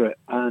so hard at it.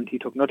 And he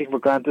took nothing for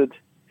granted.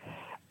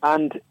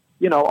 And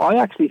I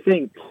actually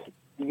think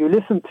you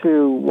listen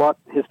to what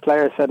his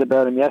players said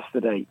about him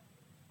yesterday,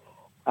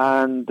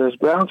 and there's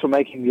grounds for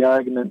making the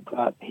argument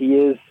that he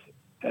is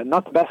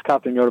not the best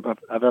captain Europe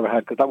I've ever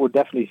had, because that would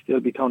definitely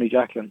still be Tony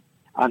Jacklin,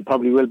 and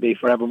probably will be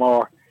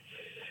forevermore,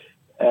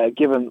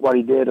 given what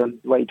he did and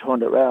the way he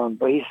turned it around.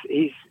 But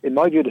he's in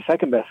my view, the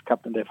second best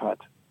captain they've had.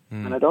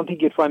 And I don't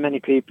think you'd find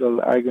many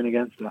people arguing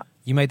against that.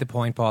 You made the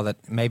point, Paul,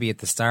 that maybe at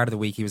the start of the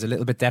week he was a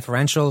little bit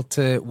deferential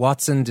to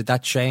Watson. Did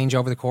that change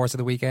over the course of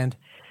the weekend?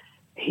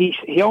 He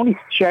only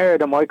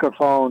shared a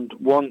microphone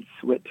once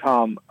with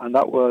Tom, and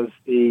that was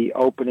the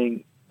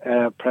opening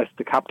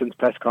the captain's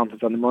press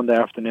conference on the Monday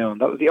afternoon.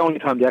 That was the only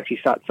time they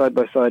actually sat side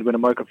by side with a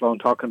microphone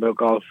talking about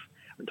golf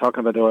and talking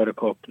about the Ryder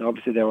Cup. And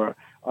obviously they were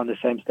on the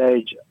same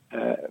stage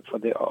for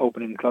the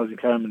opening and closing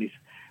ceremonies.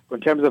 But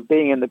in terms of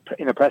being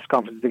in a press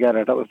conference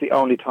together, that was the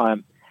only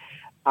time.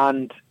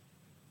 And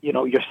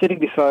you're sitting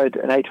beside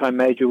an 8-time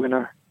major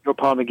winner. You're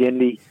Paul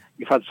McGinley.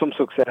 You've had some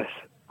success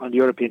on the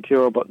European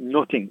Tour, but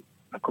nothing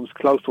that comes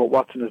close to what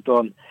Watson has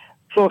done.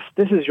 Plus,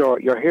 this is your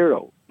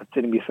hero that's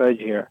sitting beside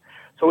you here.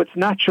 So it's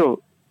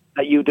natural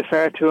that you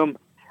defer to him,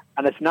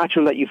 and it's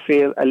natural that you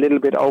feel a little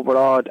bit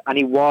overawed, and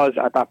he was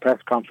at that press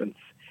conference.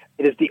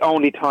 It is the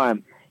only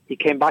time. He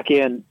came back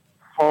in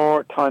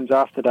 4 times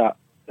after that,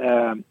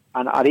 and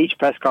at each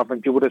press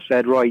conference you would have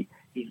said, right,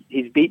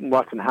 he's beaten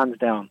Watson hands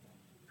down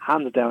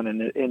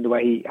in the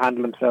way he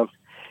handled himself,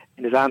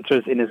 in his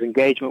answers, in his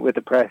engagement with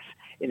the press,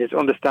 in his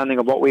understanding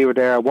of what we were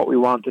there, what we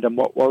wanted, and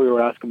what we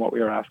were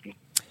asking.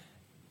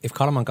 If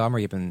Colin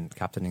Montgomery had been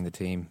captaining the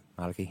team,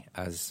 Malachy,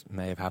 as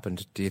may have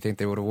happened, do you think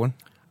they would have won?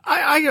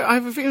 I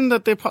have a feeling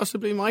that they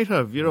possibly might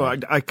have.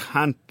 I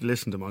can't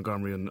listen to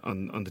Montgomery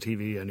on the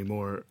TV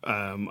anymore.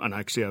 And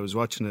actually, I was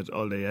watching it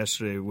all day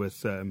yesterday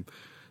with the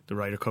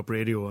Ryder Cup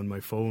radio on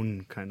my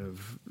phone, kind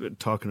of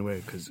talking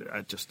away, because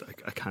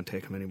I can't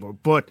take him anymore.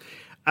 But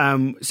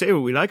say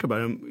what we like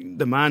about him,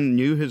 the man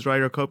knew his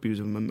Ryder Cup. He was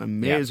an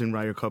amazing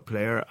Ryder Cup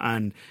player,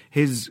 and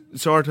his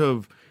sort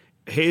of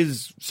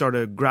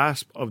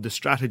grasp of the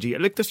strategy.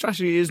 Like, the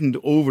strategy isn't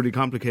overly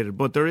complicated,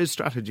 but there is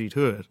strategy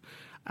to it.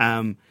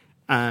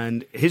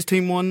 And his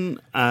team won.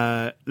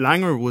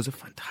 Langer was a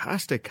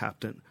fantastic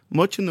captain,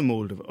 much in the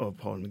mould of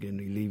Paul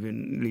McGinley,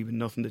 leaving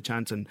nothing to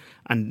chance and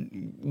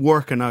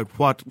working out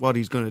what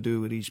he's going to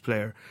do with each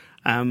player.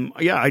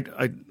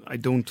 I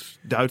don't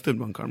doubt that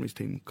Montgomery's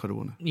team could have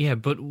won it. Yeah,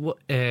 but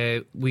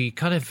we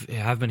kind of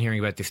have been hearing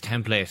about this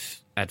template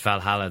at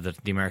Valhalla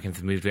that the Americans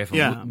have moved away from.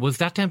 Yeah. Was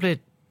that template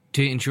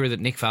to ensure that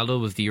Nick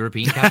Faldo was the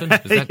European captain? Is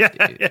that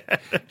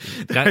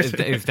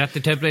the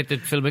template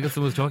that Phil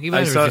Mickelson was talking about,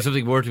 or is there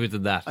something more to it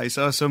than that? I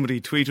saw somebody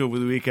tweet over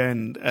the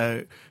weekend,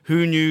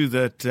 who knew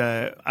that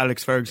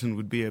Alex Ferguson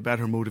would be a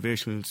better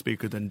motivational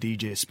speaker than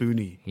DJ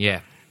Spoonie?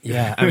 Yeah.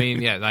 Yeah, I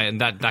mean,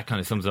 and that kind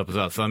of sums it up as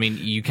well. So, I mean,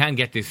 you can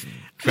get this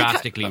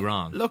drastically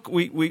wrong. Look,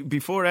 we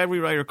before every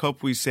Ryder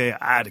Cup, we say,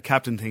 the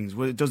captain things.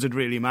 Well, does it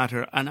really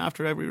matter? And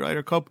after every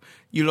Ryder Cup,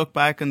 you look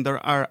back and there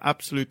are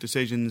absolute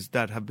decisions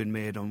that have been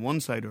made on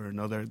one side or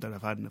another that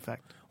have had an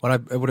effect. Well,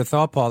 I would have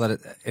thought, Paul, that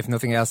if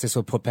nothing else, this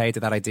will put pay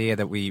to that idea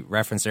that we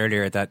referenced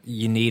earlier, that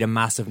you need a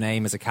massive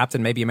name as a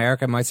captain. Maybe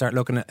America might start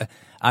looking at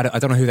I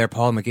don't know who their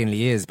Paul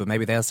McGinley is, but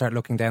maybe they'll start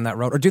looking down that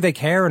road. Or do they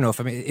care enough?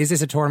 I mean, is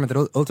this a tournament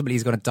that ultimately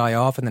is going to die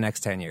off in the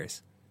next 10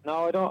 years?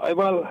 No, I don't.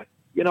 Well,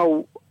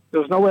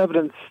 there's no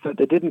evidence that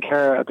they didn't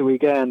care at the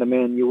weekend. I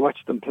mean, you watch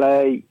them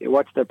play, you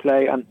watch their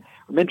play, and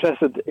I'm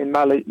interested in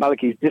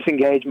Malachi's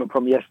disengagement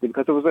from yesterday,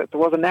 because there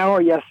was an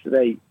hour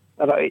yesterday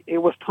that it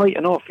was tight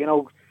enough,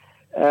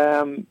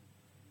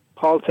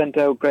 Paul sent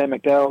out Graham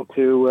McDowell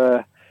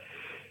to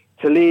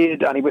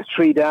lead, and he was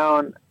 3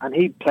 down, and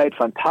he played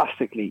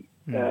fantastically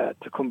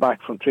to come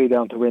back from 3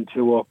 down to win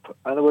 2 up.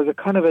 And it was a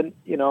kind of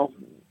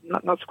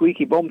not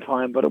squeaky bum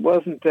time, but it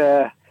wasn't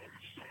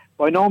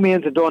by no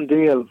means a done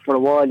deal for a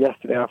while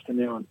yesterday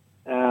afternoon.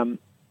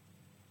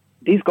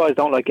 These guys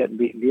don't like getting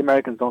beaten. The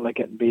Americans don't like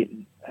getting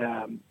beaten.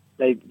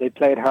 They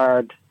played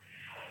hard.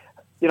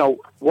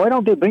 Why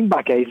don't they bring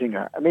back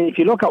Azinger? I mean, if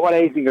you look at what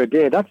Azinger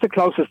did, that's the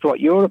closest to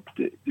what Europe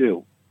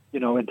do.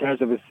 In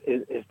terms of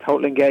his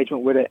total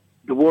engagement with it.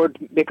 The word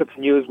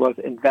Mickelson used was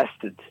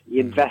invested. He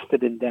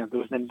invested in them.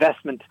 There was an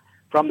investment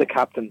from the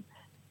captain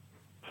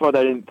for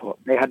their input.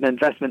 They had an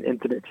investment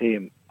into the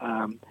team.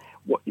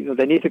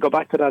 They need to go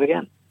back to that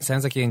again.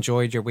 Sounds like you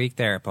enjoyed your week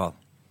there, Paul.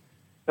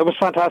 It was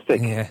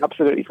fantastic. Yeah.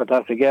 Absolutely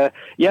fantastic. Yeah.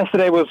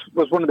 Yesterday was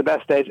one of the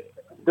best days.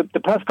 The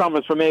press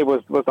conference for me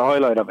was the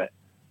highlight of it.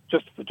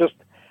 Just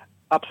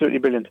absolutely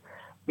brilliant.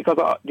 Because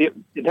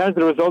in terms of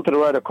the result of the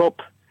Ryder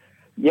Cup,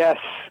 yes,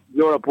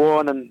 Europe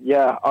won, and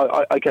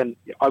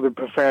I would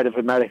prefer it if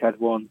America had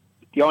won.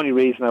 The only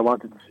reason I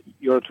wanted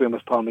Europe to win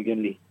was Paul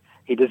McGinley.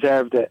 He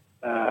deserved it,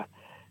 and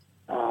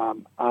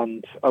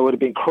I would have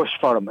been crushed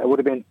for him. It would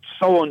have been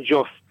so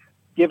unjust,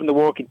 given the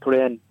work he'd put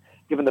in,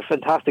 given the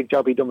fantastic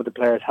job he'd done with the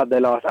players, had they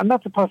lost. And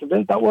that's a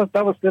possibility. That was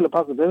still a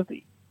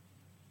possibility.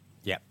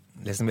 Yeah.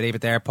 Listen, we leave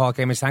it there. Paul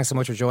Cambridge, thanks so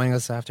much for joining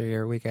us after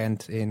your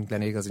weekend in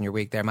Gleneagles and your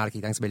week there.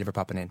 Malachy, thanks a million for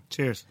popping in.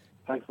 Cheers.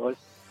 Thanks, boys.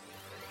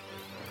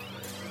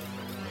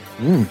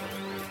 You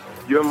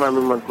remind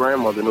me of my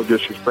grandmother, no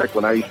disrespect,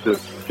 when I used to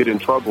get in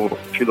trouble,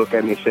 she looked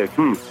at me and said,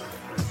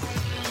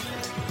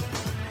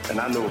 and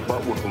I knew a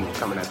butt whooping was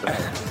coming after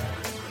that.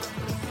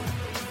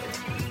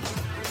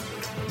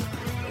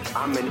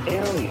 I'm an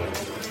alien.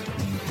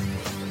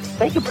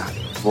 Think about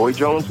it. Roy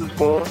Jones is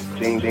gone,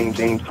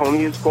 James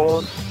Toney is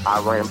gone,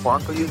 Iran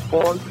Barkley is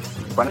gone,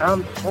 but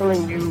I'm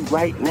telling you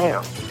right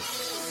now,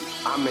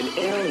 I'm an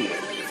alien.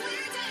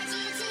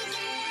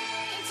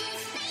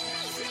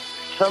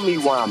 Tell me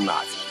why I'm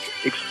not.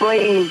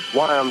 Explain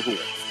why I'm here.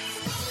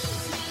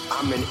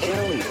 I'm an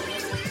alien.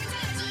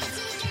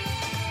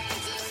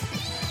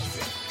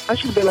 I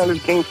should have been on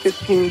this game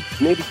 15,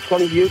 maybe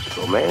 20 years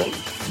ago, man.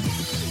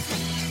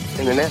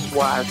 And then that's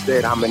why I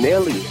said I'm an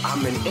alien.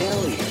 I'm an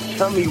alien.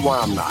 Tell me why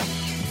I'm not.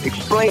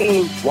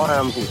 Explain why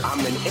I'm here. I'm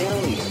an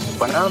alien.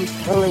 But I'm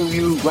telling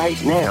you right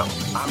now,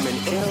 I'm an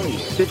alien.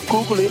 Just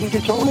Google it and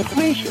get your own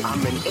information.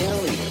 I'm an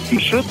alien. He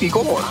should be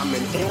gone. I'm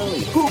an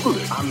alien. Google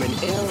it. I'm an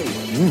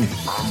alien.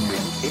 I'm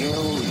an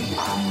alien.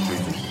 I'm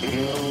an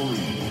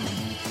alien.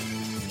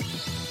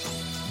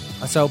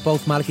 So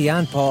both Malachy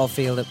and Paul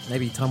feel that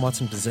maybe Tom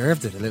Watson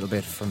deserved it a little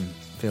bit from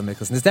Phil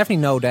Mickelson. There's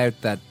definitely no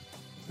doubt that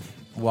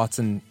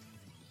Watson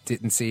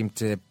didn't seem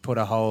to put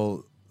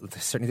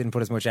certainly didn't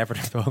put as much effort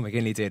as Paul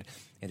McGinley did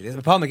into this.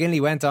 But Paul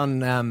McGinley went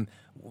on,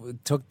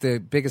 took the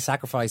biggest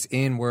sacrifice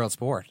in world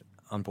sport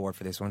on board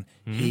for this one.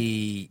 Mm-hmm.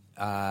 He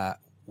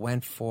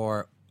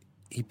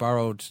he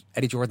borrowed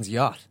Eddie Jordan's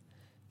yacht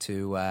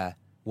to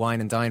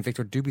wine and dine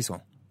Victor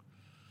Dubuisson.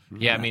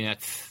 Yeah, I mean,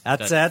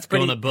 that's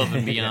going above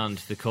and beyond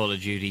the Call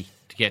of Duty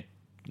to get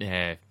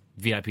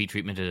VIP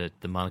treatment at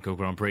the Monaco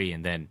Grand Prix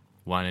and then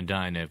wine and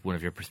dine at one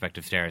of your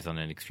prospective stars on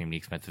an extremely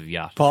expensive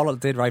yacht. Paul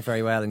did write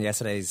very well in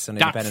yesterday's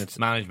Sunday Independent.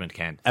 Management,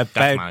 Ken. About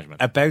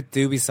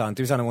Dubuisson.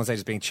 Dubuisson on one side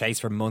is being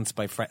chased for months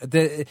by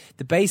the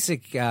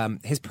basic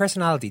his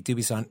personality.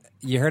 Dubuisson,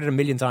 you heard it a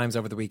million times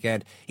over the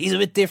weekend. He's a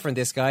bit different.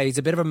 This guy, he's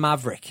a bit of a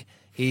maverick.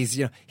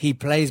 He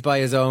plays by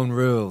his own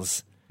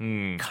rules.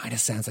 Kind of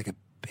sounds like a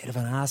bit of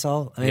an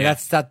asshole. I mean,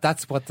 that's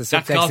what the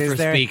subtext is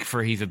there. Speak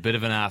for he's a bit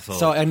of an asshole.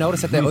 So I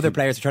noticed that the other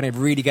players are trying to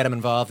really get him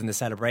involved in the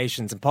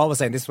celebrations. And Paul was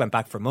saying this went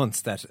back for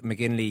months, that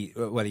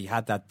McGinley, he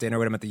had that dinner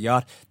with him at the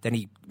yacht. Then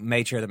he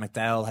made sure that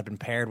McDowell had been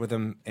paired with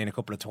him in a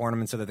couple of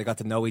tournaments so that they got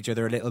to know each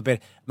other a little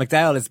bit.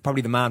 McDowell is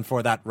probably the man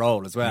for that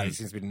role as well. He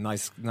seems to be the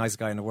nice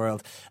guy in the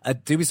world.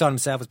 Dubuisson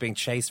himself was being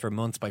chased for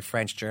months by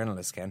French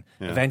journalists, Ken.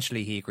 Yeah.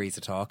 Eventually he agrees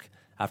to talk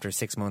after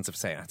 6 months of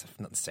saying, I have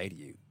nothing to say to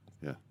you.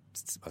 Yeah.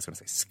 I was going to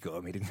say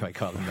scum. He didn't quite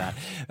call them that.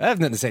 I have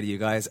nothing to say to you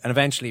guys. And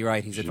eventually,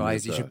 right, he's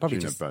advised you should probably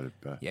just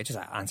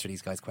answer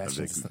these guys'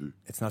 questions.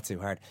 It's not too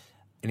hard.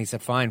 And he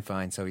said, fine.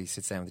 So he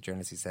sits down with the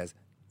journalist. He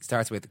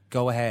starts with,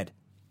 go ahead,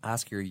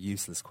 ask your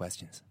useless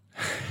questions.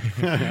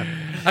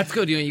 That's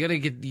good.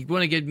 You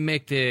want to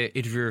make the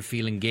interviewer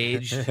feel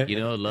engaged.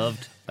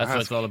 Loved. That's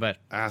what it's all about.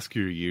 Ask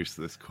your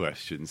useless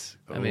questions.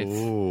 I mean,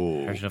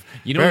 it's harsh enough.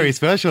 Very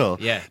special.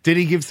 Yeah. Did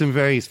he give some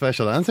very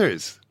special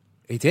answers?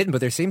 He didn't,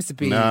 but there seems to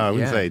be. No, I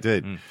wouldn't say he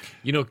did.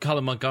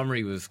 Colin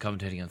Montgomery was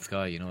commentating on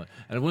Sky. And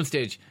at one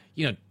stage,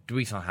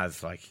 Duisson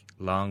has like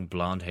long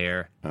blonde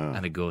hair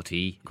and a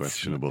goatee.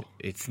 Questionable.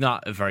 It's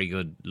not a very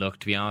good look,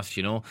 to be honest.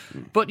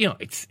 But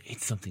it's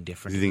something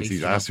different. He thinks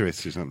he's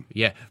asterisk or something.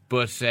 Yeah,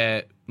 but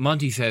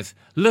Monty says,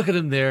 "Look at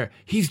him there.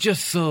 He's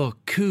just so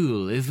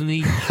cool, isn't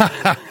he?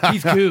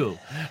 He's cool."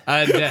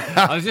 And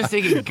I was just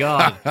thinking,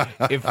 God,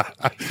 if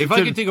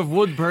I could think of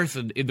one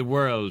person in the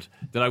world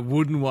that I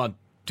wouldn't want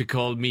to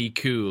call me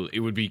cool, it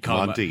would be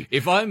Colin. Monty.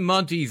 If I'm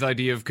Monty's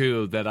idea of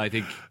cool, then I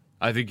think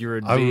you're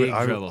in big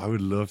trouble. I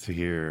would love to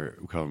hear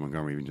Colin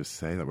Montgomery even just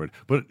say that word.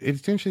 But it's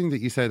interesting that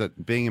you say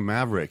that being a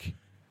Maverick,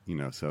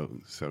 so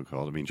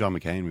called. I mean, John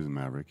McCain was a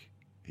Maverick.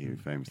 He was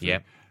famously. Yeah.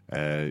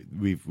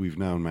 We've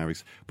known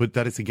Mavericks, but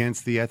that it's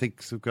against the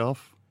ethics of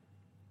golf.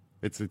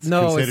 It's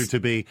considered to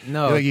be.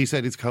 No, like you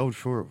said, it's code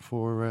for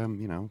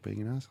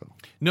being an asshole.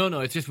 No,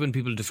 it's just when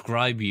people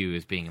describe you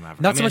as being a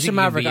Maverick. Not so much a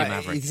Maverick.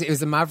 It It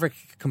was a Maverick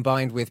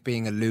combined with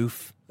being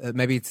aloof.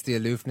 Maybe it's the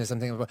aloofness I'm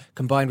thinking about,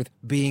 combined with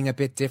being a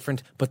bit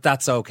different, but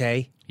that's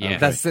okay. Yeah,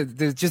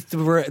 there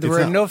were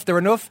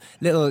enough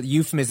little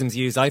euphemisms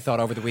used, I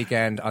thought, over the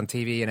weekend on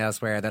TV and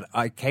elsewhere that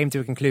I came to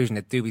a conclusion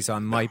that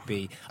Duisson might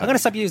be. I'm going to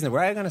stop using the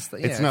word.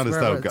 It's not as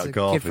though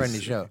golf kid-friendly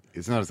show.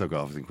 It's not as though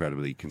golf is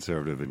incredibly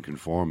conservative and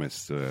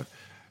conformist, or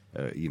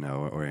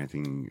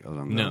anything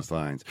along those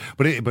lines.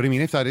 But I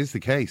mean, if that is the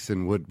case,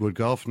 then would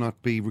golf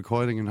not be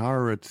recoiling in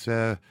horror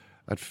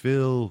at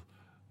Phil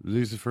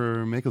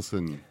Lucifer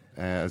Mickelson?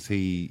 As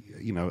he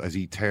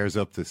tears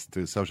up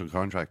the social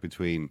contract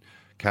between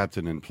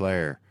captain and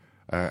player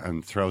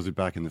and throws it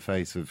back in the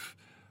face of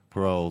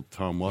poor old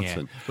Tom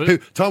Watson. Yeah.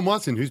 Tom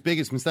Watson, whose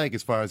biggest mistake,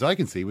 as far as I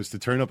can see, was to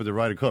turn up at the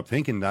Ryder Cup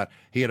thinking that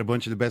he had a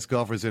bunch of the best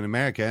golfers in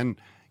America, and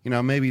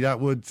maybe that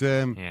would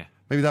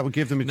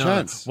give them a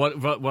chance.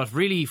 What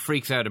really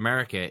freaks out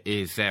America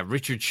is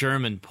Richard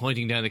Sherman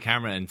pointing down the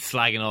camera and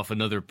slagging off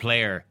another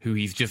player who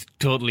he's just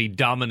totally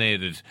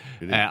dominated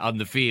on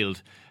the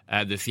field.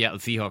 The Seattle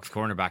Seahawks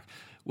cornerback.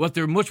 What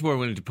they're much more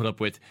willing to put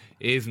up with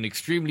is an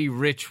extremely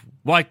rich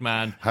white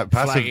man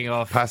flagging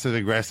off.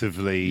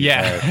 Passive-aggressively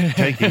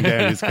taking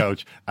down his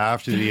coach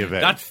after the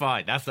event. That's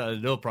fine. That's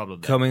no problem.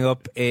 Coming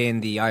up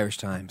in the Irish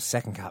Times,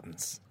 Second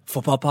Captains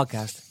Football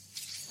Podcast.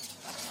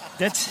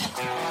 They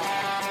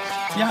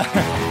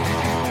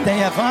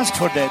have asked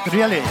for that,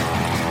 really.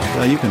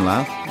 Well, you can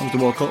laugh. It was the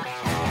World Cup.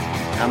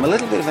 I'm a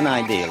little bit of an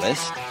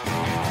idealist,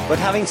 but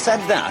having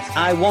said that,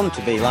 I want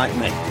to be like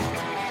me.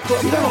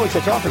 You don't know what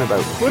you're talking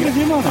about. What did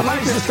you know? I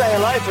managed to stay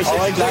alive for 6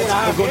 years.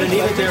 I'm going to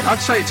leave it there. I'd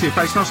say it to your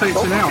face, not say it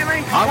to you now.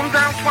 Come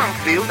down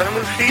Swansfield and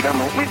we'll see them,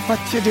 won't we?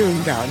 What you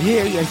doing down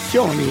here, you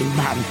shawny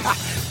man?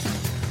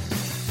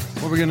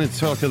 Well, we're going to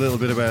talk a little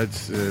bit about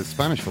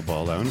Spanish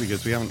football, Owen,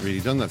 because we haven't really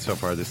done that so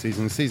far this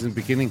season. The season's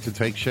beginning to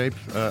take shape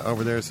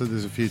over there, so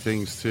there's a few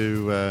things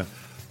to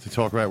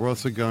talk about. We're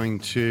also going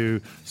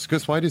to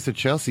discuss why does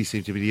Chelsea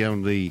seem to be the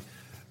only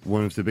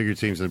one of the bigger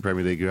teams in the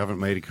Premier League who haven't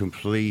made a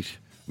complete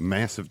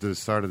mess of the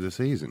start of the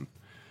season.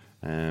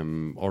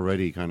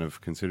 Already kind of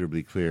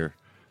considerably clear,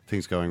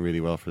 things going really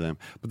well for them.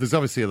 But there's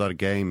obviously a lot of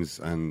games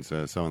and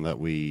so on that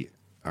we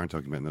aren't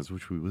talking about in those,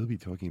 which we will be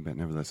talking about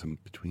nevertheless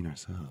between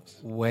ourselves.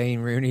 Wayne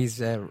Rooney's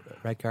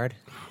red card.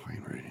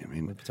 Wayne Rooney, I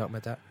mean, we'll be talking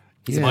about that.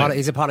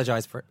 He's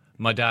apologised for it.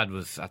 My dad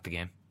was at the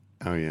game.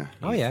 Oh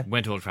yeah.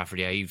 Went to Old Trafford.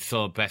 Yeah, he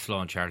saw Best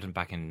Law and Charlton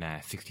back in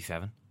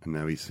 '67. And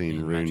now he's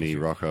seen Rooney,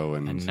 Rocco,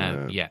 and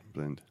now,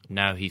 Blind.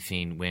 Now he's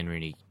seen Wayne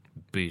Rooney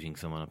booting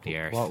someone up the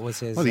arse. What was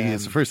his? Well,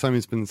 it's the first time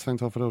he's been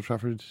sent off at Old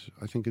Trafford,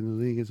 I think, in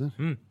the league, is it?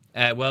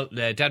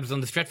 Dad was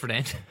on the Stretford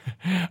end.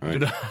 I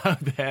don't know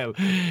how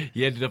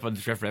he ended up on the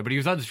Stretford end, but he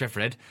was on the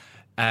Stretford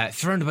end,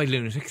 surrounded by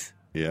lunatics.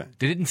 Yeah.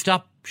 They didn't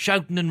stop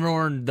shouting and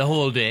roaring the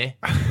whole day,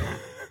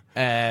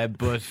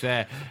 but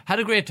had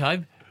a great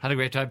time.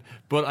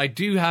 But I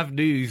do have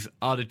news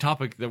on a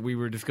topic that we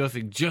were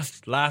discussing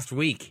just last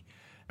week.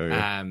 Oh,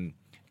 yeah.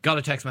 Got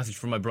a text message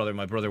from my brother.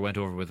 My brother went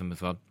over with him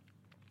as well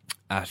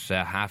at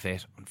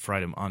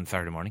 8:30 on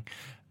Saturday morning,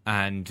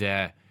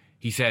 and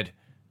he said,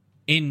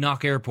 in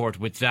Knock Airport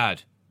with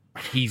Dad,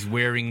 he's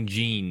wearing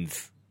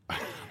jeans.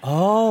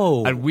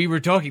 Oh. And we were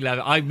talking, lad,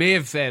 I may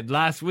have said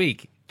last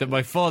week that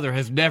my father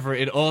has never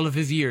in all of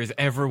his years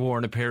ever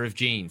worn a pair of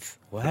jeans.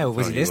 Wow,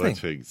 was he listening?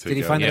 Did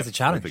he find it as a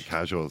challenge? Like the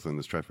casuals in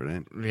the Stretford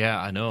end. Yeah,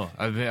 I know.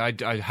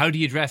 I how do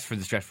you dress for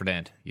the Stretford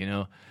end?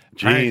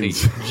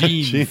 Jeans.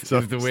 Jeans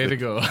is the way to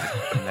go.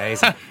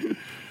 Amazing.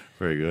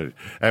 Very good.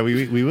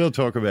 We will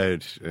talk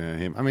about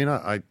him. I mean,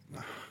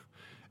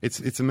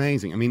 it's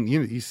amazing. I mean,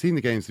 you've seen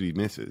the games that he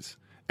misses.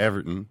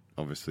 Everton,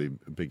 obviously,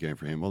 a big game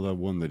for him, although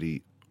one that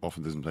he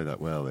often doesn't play that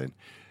well in.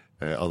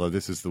 although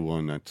this is the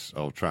one at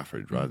Old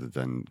Trafford rather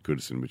than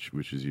Goodison,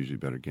 which is usually a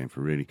better game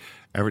for really.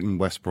 Everton,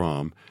 West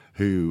Brom,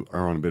 who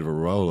are on a bit of a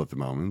roll at the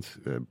moment,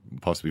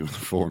 possibly one of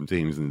the form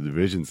teams in the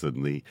division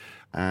suddenly,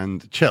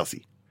 and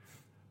Chelsea.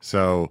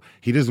 So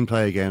he doesn't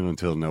play again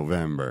until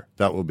November.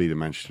 That will be the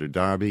Manchester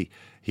derby.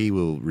 He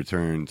will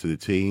return to the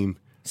team.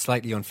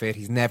 Slightly unfit.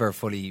 He's never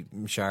fully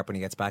sharp when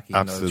he gets back.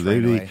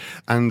 Absolutely.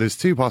 And there's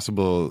two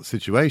possible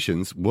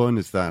situations. One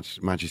is that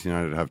Manchester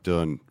United have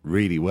done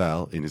really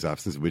well in his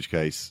absence, in which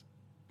case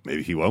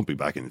maybe he won't be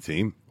back in the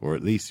team, or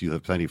at least you'll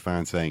have plenty of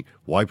fans saying,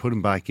 why put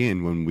him back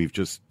in when we've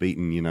just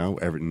beaten,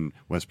 Everton,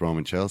 West Brom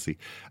and Chelsea?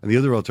 And the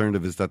other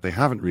alternative is that they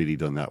haven't really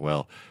done that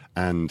well.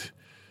 And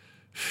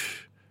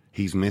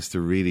he's missed a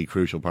really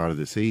crucial part of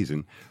the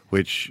season,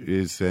 which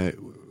has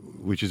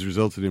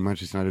resulted in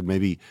Manchester United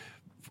maybe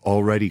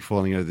already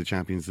falling out of the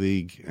Champions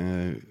League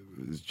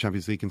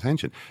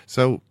contention.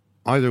 So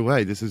either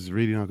way, this is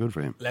really not good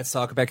for him. Let's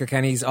talk about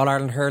Kilkenny's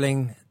All-Ireland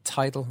hurling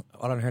title,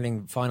 All-Ireland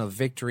hurling final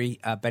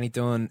victory. Benny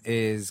Dunn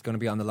is going to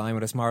be on the line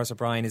with us. Maurice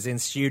O'Brien is in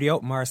studio.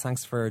 Maurice,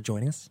 thanks for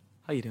joining us.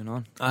 How you doing,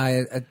 on?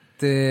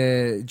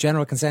 The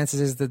general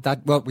consensus is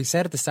that we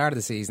said at the start of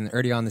the season,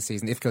 early on the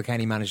season, if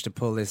Kilkenny managed to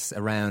pull this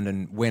around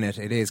and win it,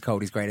 it is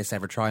Cody's greatest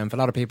ever triumph. A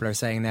lot of people are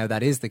saying now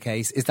that is the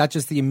case. Is that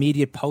just the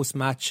immediate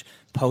post-match,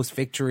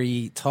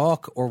 post-victory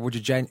talk, or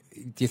do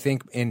you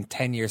think in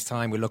 10 years'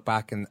 time we'll look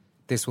back and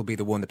this will be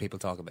the one that people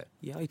talk about?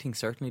 Yeah, I think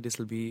certainly this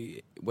will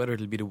be, whether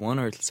it'll be the one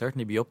or it'll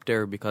certainly be up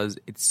there, because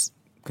it's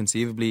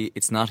conceivably,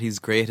 it's not his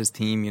greatest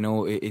team.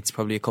 It's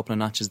probably a couple of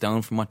notches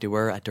down from what they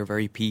were at their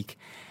very peak.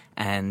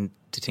 And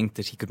to think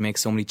that he could make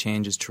so many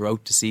changes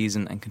throughout the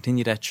season and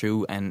continue that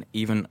through, and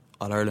even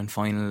All-Ireland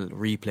final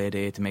replay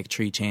day to make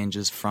 3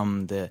 changes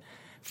from the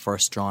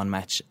first drawn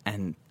match,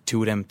 and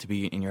 2 of them to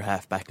be in your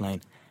half-back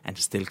line, and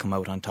to still come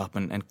out on top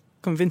and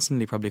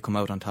convincingly probably come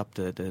out on top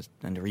in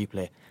the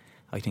replay.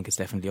 I think it's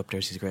definitely up there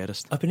as his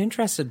greatest. I've been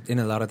interested in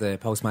a lot of the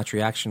post-match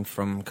reaction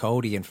from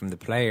Cody and from the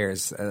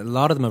players. A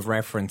lot of them have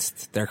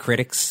referenced their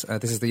critics.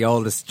 This is the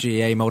oldest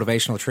GA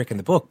motivational trick in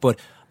the book, but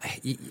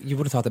you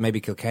would have thought that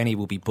maybe Kilkenny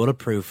will be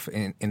bulletproof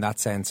in that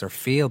sense, or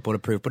feel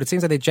bulletproof, but it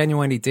seems like they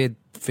genuinely did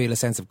feel a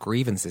sense of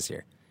grievance this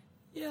year.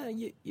 Yeah,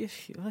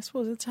 I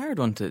suppose it's a hard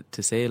one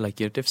to say. Like,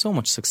 they've so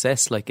much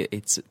success. Like,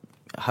 it's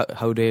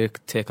how they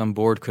take on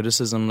board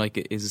criticism.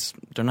 Like,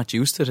 they're not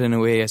used to it in a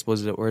way, I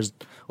suppose. Whereas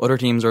other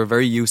teams are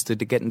very used to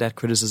getting that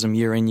criticism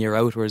year in, year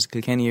out. Whereas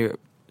Kilkenny, I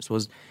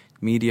suppose,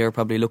 media are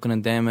probably looking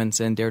at them and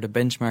saying they're the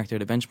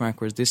benchmark.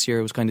 Whereas this year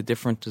it was kind of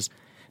different.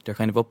 They're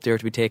kind of up there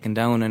to be taken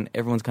down, and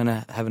everyone's kind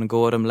of having a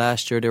go at them.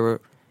 Last year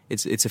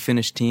it's a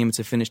finished team,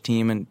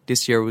 and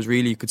this year it was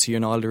really, you could see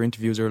in all their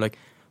interviews, they were like,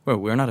 well,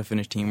 we're not a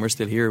finished team, we're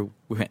still here.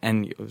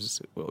 And it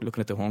was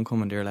looking at the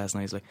homecoming there last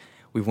night, it's like,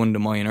 we've won the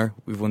minor,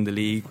 we've won the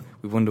league,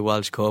 we've won the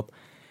Walsh Cup,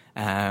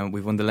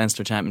 we've won the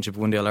Leinster Championship,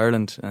 we've won the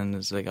All-Ireland, and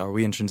it's like, are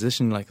we in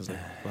transition? Like, I was like,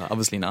 well,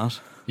 obviously not.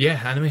 Yeah,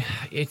 and I mean,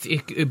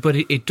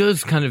 it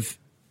does kind of,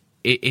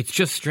 it's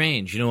just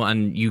strange,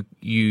 and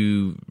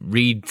you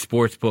read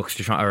sports books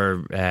to try,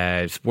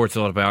 or sports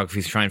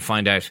autobiographies to try and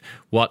find out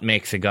what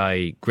makes a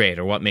guy great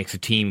or what makes a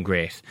team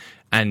great.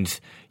 And,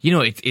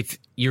 it's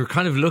you're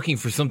kind of looking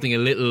for something a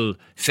little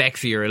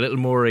sexier, a little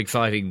more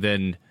exciting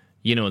than,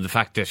 the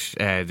fact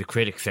that the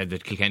critics said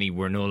that Kilkenny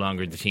were no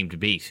longer the team to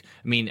beat.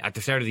 I mean, at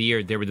the start of the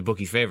year, they were the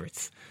bookies'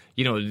 favourites.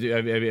 I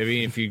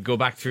mean, if you go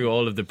back through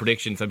all of the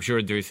predictions, I'm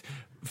sure there's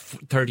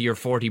 30 or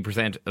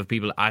 40% of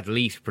people at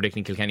least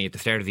predicting Kilkenny at the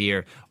start of the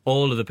year.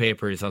 All of the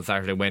papers on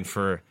Saturday went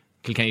for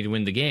Kilkenny to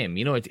win the game.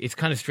 It's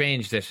kind of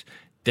strange that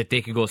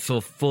they could go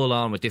so full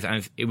on with this,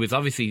 and it was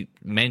obviously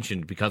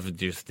mentioned because of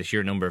just the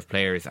sheer number of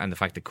players and the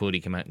fact that Cody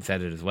came out and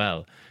said it as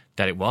well,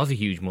 that it was a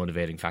huge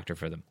motivating factor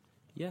for them.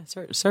 Yeah,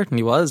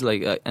 certainly was.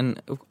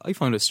 And I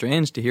found it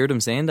strange to hear them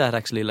saying that,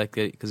 actually,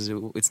 because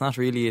it's not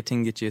really a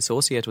thing that you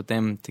associate with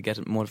them to get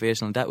it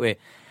motivational that way.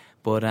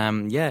 But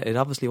it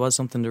obviously was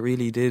something that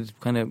really did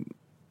kind of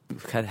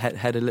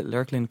had a little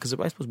lurkling, because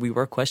I suppose we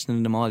were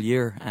questioning them all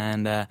year,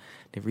 and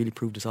they've really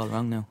proved us all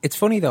wrong now. It's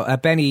funny though,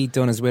 Benny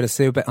Dunn is with us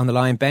too on the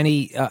line.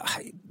 Benny,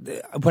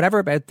 whatever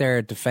about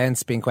their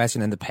defence being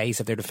questioned and the pace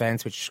of their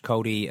defence, which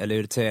Cody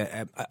alluded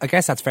to, I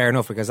guess that's fair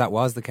enough because that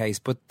was the case,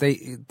 but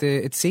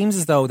it seems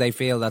as though they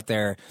feel that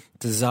their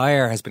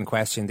desire has been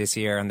questioned this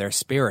year and their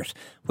spirit,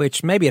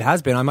 which maybe it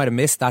has been. I might have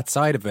missed that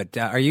side of it.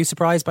 Are you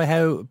surprised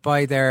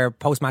by their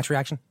post-match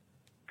reaction?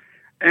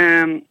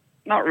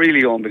 Not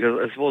really, Owen, because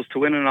I suppose to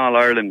win an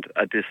All-Ireland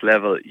at this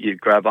level,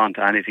 you'd grab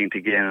onto anything to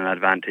gain an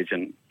advantage.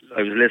 And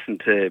I was listening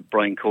to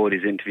Brian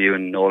Cody's interview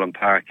in Nolan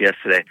Park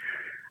yesterday,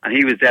 and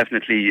he was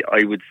definitely,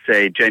 I would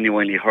say,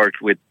 genuinely hurt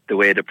with the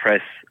way the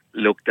press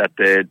looked at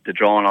the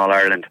drawn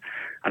All-Ireland,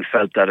 and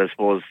felt that, I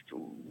suppose,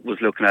 was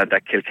looking at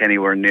that Kilkenny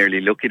were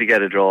nearly lucky to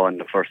get a draw in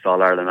the first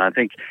All-Ireland. And I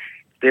think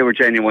they were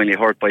genuinely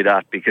hurt by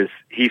that, because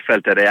he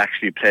felt that they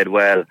actually played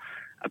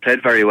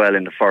very well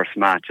in the first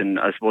match, and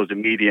I suppose the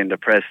media and the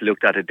press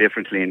looked at it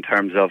differently in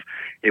terms of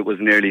it was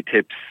nearly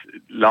Tips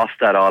lost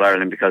that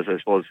All-Ireland, because I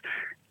suppose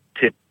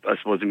Tip, I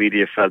suppose the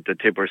media felt that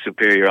Tip were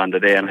superior on the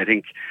day, and I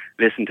think,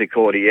 listen to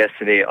Cody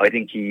yesterday, I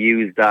think he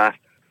used that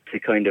to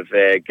kind of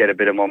get a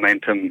bit of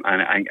momentum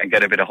and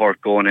get a bit of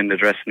heart going in the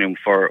dressing room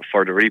for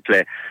the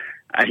replay.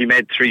 And he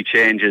made 3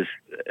 changes,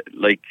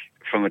 like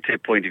from a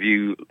Tip point of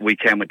view, we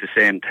came with the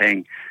same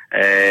thing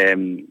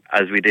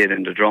as we did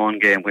in the drawn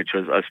game, which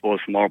was, I suppose,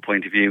 from our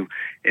point of view,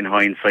 in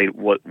hindsight,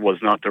 what was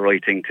not the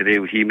right thing to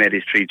do. He made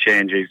his 3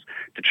 changes.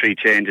 The 3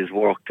 changes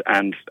worked,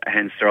 and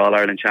hence they're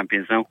All-Ireland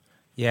champions now.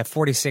 Yeah,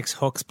 46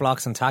 hooks,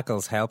 blocks and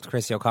tackles helped.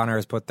 Chrissy O'Connor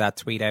has put that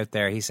tweet out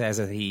there. He says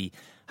that he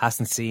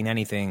hasn't seen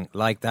anything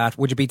like that.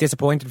 Would you be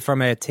disappointed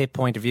from a Tip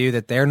point of view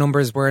that their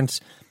numbers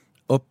weren't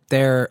up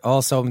there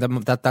also?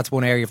 That's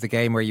one area of the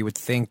game where you would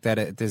think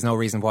that there's no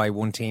reason why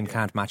one team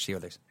can't match the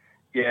others.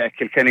 Yeah,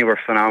 Kilkenny were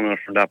phenomenal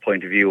from that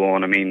point of view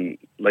on. I mean,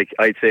 like,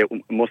 I'd say it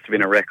must have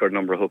been a record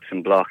number of hooks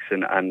and blocks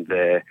and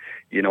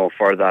you know,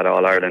 for that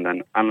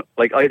All-Ireland. And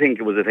like, I think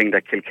it was a thing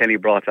that Kilkenny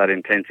brought that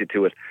intensity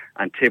to it,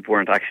 and Tip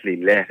weren't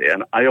actually let.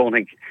 And I don't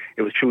think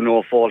it was through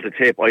no fault of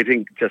Tip. I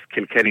think just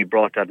Kilkenny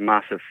brought that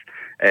massive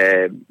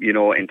you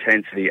know,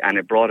 intensity, and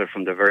it brought it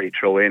from the very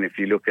throw in. If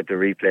you look at the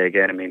replay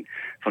again, I mean,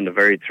 from the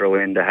very throw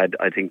in, they had,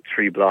 I think,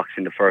 3 blocks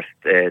in the first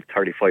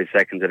 35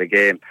 seconds of the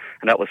game,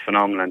 and that was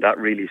phenomenal, and that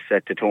really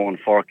set the tone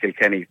for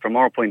Kilkenny. From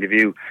our point of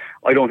view,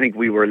 I don't think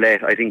we were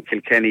let. I think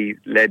Kilkenny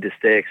led the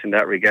stakes in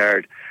that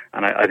regard,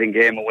 and I think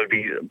Eamon will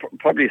be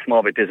probably a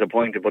small bit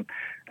disappointed, but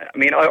I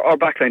mean, our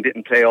backline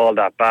didn't play all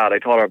that bad. I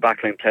thought our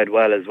backline played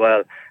well as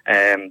well,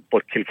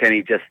 but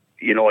Kilkenny just,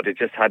 you know, they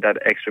just had that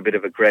extra bit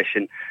of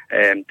aggression.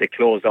 They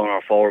closed down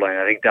our forward line.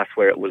 I think that's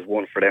where it was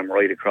won for them,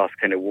 right across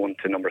kind of 1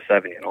 to number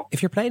 7, you know.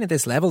 If you're playing at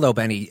this level though,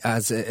 Benny,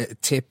 as a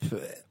Tip,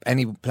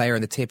 any player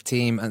in the Tip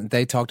team, and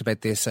they talked about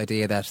this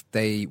idea that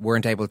they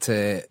weren't able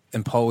to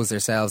impose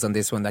themselves on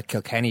this one, that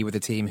Kilkenny were the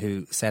team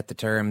who set the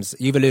terms.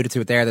 You've alluded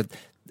to it there, that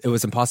it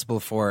was impossible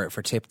for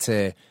Tip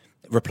to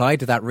reply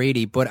to that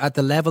really, but at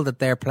the level that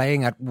they're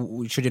playing at,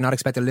 should you not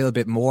expect a little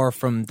bit more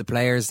from the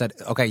players that,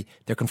 okay,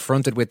 they're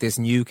confronted with this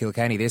new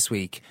Kilkenny this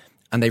week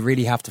and they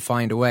really have to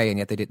find a way, and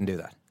yet they didn't do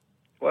that?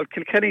 Well,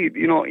 Kilkenny,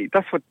 you know,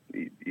 that's what,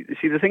 you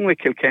see, the thing with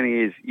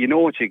Kilkenny is, you know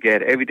what you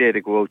get. Every day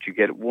they go out, you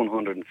get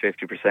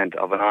 150%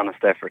 of an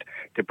honest effort.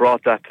 They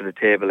brought that to the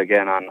table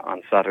again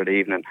on Saturday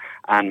evening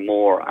and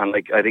more. And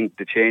like, I think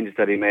the changes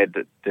that he made,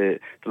 the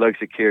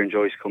likes of Kieran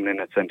Joyce coming in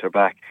at centre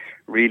back,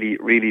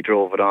 really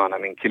drove it on. I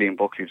mean, Cillian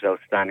Buckley was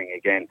outstanding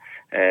again.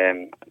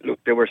 Look,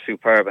 they were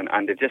superb,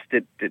 and they just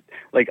did,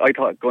 like, I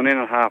thought going in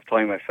at half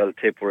time, I felt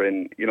Tip were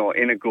in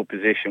a good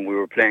position. We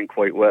were playing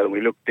quite well.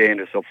 We looked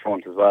dangerous up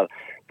front as well.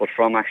 But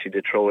from actually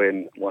the throw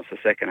in, once the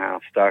second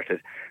half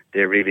started, they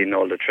really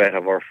nulled the threat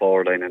of our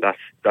forward line, and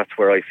that's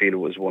where I feel it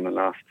was won and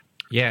lost.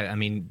 Yeah, I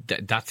mean,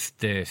 that's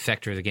the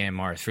sector of the game,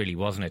 Morris, really,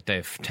 wasn't it?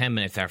 The 10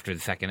 minutes after the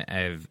start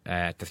of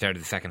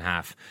the second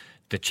half,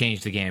 that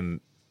changed the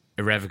game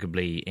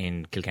irrevocably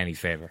in Kilkenny's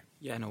favour.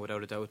 Yeah, no,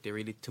 without a doubt, they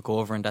really took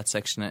over in that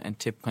section, and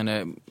Tip kind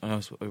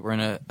of were in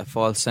a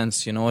false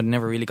sense, you know, it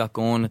never really got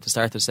going at the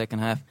start of the second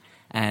half.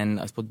 And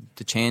I suppose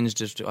the change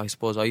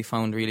that I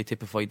found really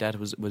typified that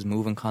was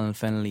moving Colin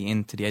Fennelly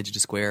into the edge of the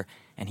square,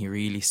 and he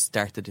really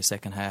started the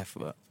second half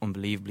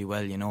unbelievably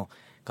well, you know.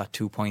 Got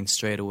 2 points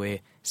straight away,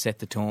 set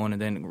the tone,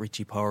 and then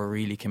Richie Power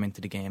really came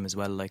into the game as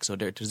well. Like, so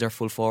their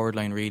full forward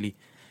line really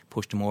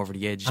pushed them over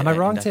the edge. Am I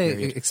wrong to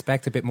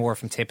expect a bit more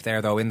from Tip there,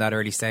 though, in that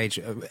early stage?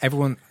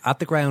 Everyone at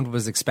the ground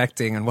was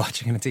expecting, and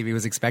watching on the TV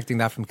was expecting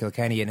that from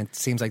Kilkenny, and it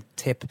seems like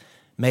Tip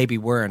maybe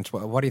weren't.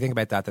 What do you think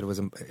about that? That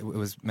it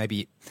was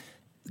maybe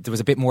there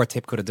was a bit more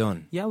Tip could have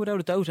done. Yeah, without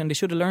a doubt, and they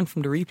should have learned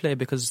from the replay,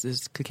 because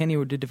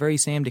Kilkenny did the very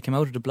same. They came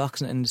out of the blocks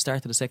in the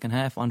start of the second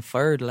half on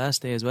fire the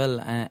last day as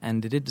well,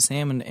 and they did the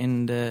same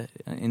in the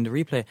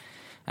replay.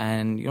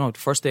 And you know, the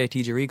first day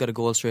TJ Reid got a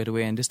goal straight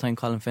away, and this time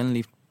Colin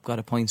Fennelly got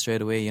a point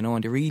straight away, you know,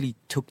 and they really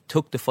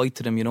took the fight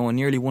to them, you know, and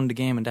nearly won the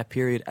game in that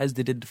period, as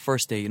they did the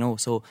first day, you know.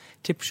 So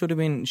Tip should have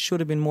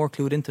been more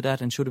clued into that,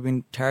 and should have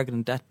been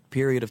targeting that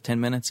period of 10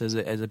 minutes as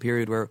a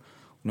period where,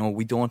 you know,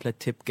 we don't let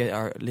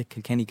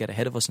Kilkenny get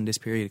ahead of us in this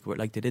period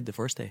like they did the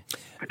first day.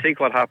 I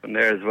think what happened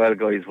there as well,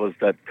 guys, was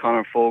that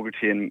Conor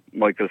Fogarty and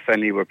Michael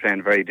Fennelly were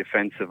playing very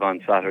defensive on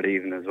Saturday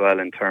evening as well,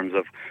 in terms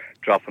of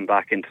dropping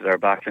back into their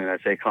backline.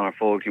 I'd say Conor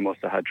Fogarty must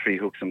have had 3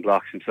 hooks and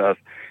blocks himself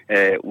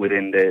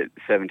within the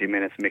 70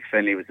 minutes. Mick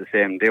Fennelly was the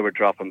same. They were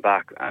dropping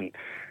back, and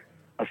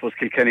I suppose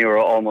Kilkenny were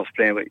almost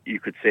playing with, you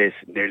could say,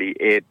 nearly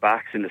 8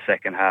 backs in the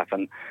second half,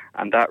 and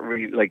that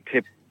really, like,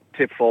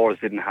 Tip forwards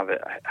didn't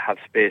have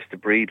space to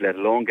breathe, let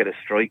alone get a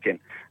strike in.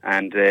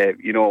 And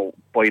you know,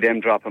 by them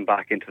dropping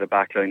back into the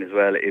back line as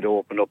well, it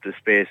opened up the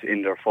space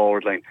in their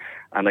forward line.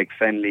 And like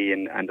Fennelly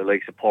and the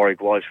likes of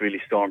Pádraig Walsh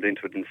really stormed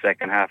into it in the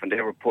second half, and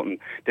they were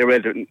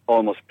able to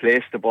almost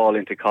place the ball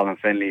into Colin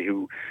Fennelly,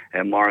 who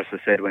Morris has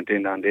said went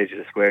in on the edge of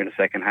the square in the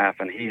second half,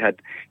 and he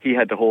had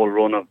the whole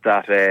run of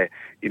that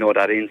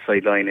that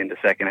inside line in the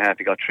second half.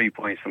 He got 3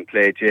 points from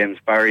play. James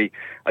Barry,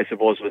 I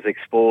suppose, was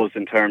exposed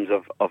in terms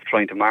of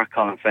trying to mark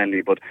Colin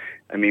Fennelly, but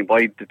I mean,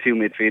 by the 2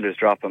 midfielders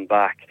dropping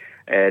back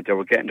They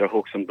were getting their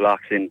hooks and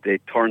blocks in. They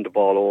turned the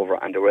ball over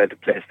and they were able to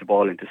place the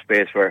ball into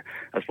space where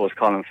I suppose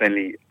Colin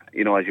Fennelly,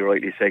 you know, as you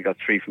rightly say, got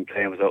 3 from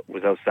play and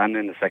was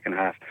outstanding in the second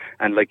half.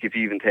 And like if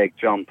you even take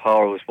John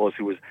Power, I suppose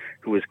who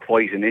was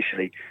quiet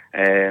initially,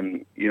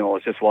 you know, I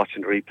was just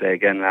watching the replay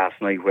again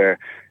last night where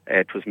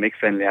it was Mick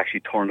Fennelly actually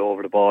turned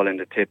over the ball in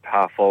the tip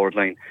half forward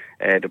line.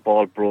 The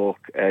ball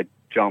broke.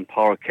 John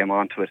Power came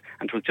onto it,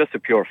 and it was just a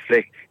pure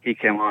flick. He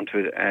came onto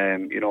it,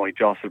 you know, he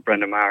jostled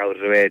Brendan Maher out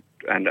of the way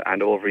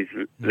and over his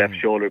left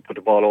shoulder, put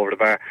the ball over the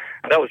bar.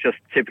 And that was just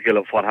typical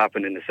of what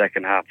happened in the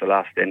second half, the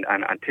last end,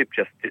 and Tip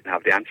just didn't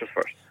have the answers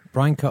for it.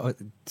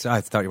 I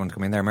thought you wanted to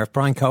come in there, Murph.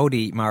 Brian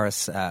Cody,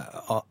 Morris,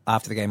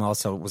 after the game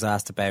also was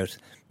asked about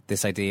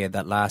this idea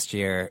that last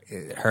year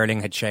hurling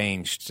had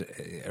changed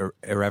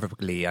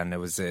irrevocably and there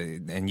was a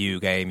new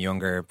game,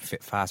 younger,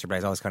 faster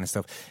players, all this kind of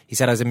stuff. He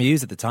said, I was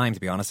amused at the time,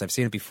 to be honest. I've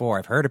seen it before,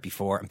 I've heard it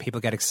before, and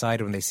people get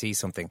excited when they see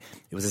something.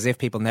 It was as if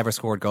people never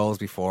scored goals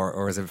before,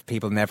 or as if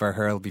people never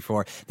hurled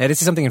before. Now,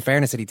 this is something in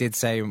fairness that he did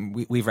say.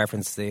 We've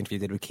referenced the interview he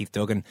did with Keith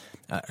Duggan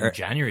in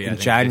January.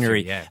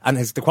 And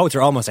the quotes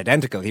are almost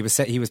identical. He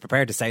was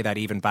prepared to say that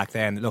even back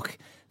then. Look,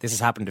 this has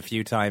happened a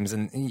few times,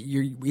 and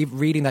you're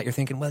reading that, you're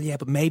thinking, well, yeah,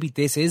 but maybe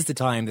this is the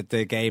time that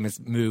the game has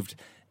moved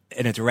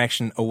in a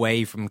direction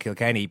away from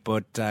Kilkenny.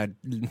 But I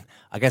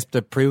guess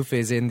the proof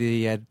is in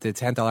the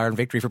 10th All-Ireland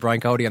victory for Brian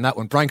Cody on that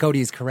one. Brian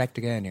Cody is correct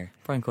again here.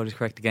 Brian Cody's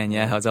correct again,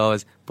 yeah, as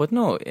always. But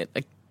no,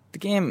 the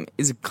game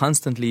is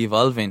constantly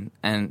evolving,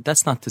 and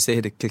that's not to say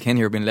that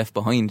Kilkenny are being left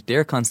behind.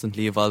 They're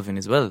constantly evolving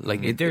as well.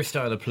 Like their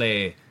style of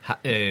play,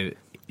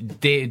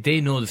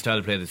 they know the style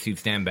of play that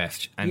suits them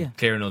best, and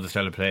Clare know the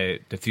style of play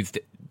that suits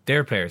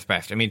their players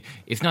best. I mean,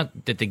 it's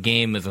not that the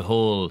game as a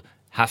whole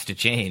has to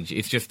change.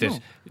 It's just that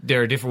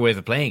there are different ways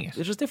of playing it.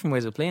 There's just different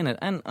ways of playing it,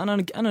 and on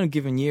a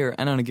given year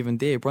and on a given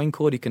day, Brian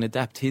Cody can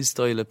adapt his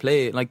style of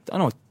play. Like, I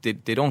know they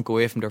don't go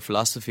away from their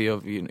philosophy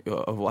of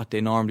what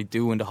they normally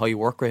do and the high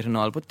work rate and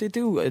all, but they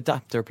do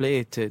adapt their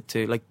play to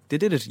like they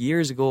did it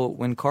years ago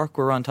when Cork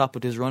were on top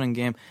of this running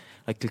game.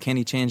 Like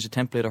Kilkenny changed the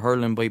template of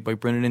hurling by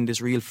bringing in this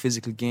real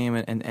physical game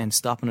and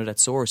stopping it at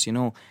source, you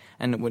know.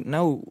 And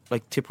now,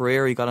 like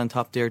Tipperary got on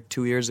top there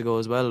 2 years ago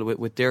as well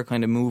with their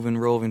kind of moving,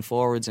 roving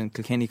forwards, and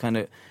Kilkenny kind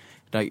of,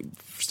 like,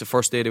 the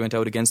first day they went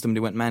out against them, they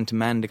went man to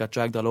man, they got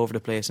dragged all over the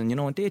place, and you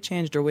know, they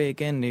changed their way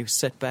again. They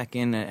set back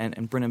in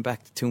and bringing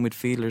back the 2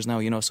 midfielders now,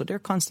 you know. So they're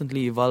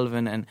constantly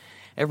evolving, and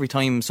every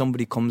time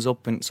somebody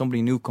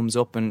new comes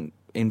up and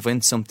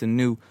invents something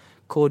new,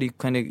 Cody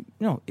kind of, you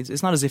know,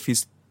 it's not as if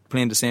he's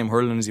playing the same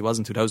hurling as he was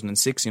in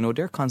 2006. You know,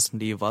 they're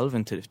constantly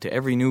evolving to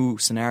every new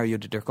scenario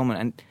that they're coming,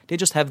 and they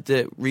just have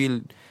the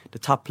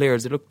top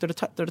players. They're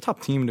the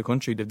top team in the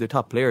country. They're the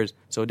top players,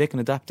 so they can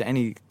adapt to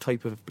any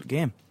type of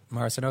game.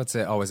 Morris, I know it's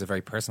always a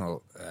very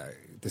personal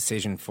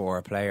decision for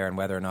a player and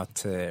whether or not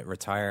to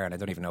retire, and I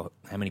don't even know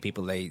how many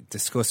people they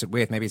discuss it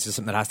with. Maybe it's just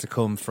something that has to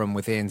come from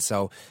within,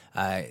 so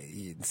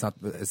it's not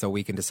as though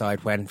we can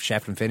decide when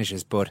Shefflin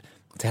finishes, but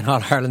 10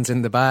 All-Irelands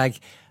in the bag.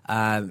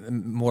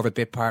 More of a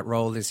bit part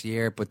role this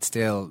year, but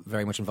still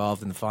very much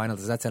involved in the final.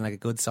 Does that sound like a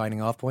good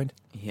signing off point?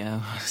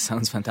 Yeah,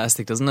 sounds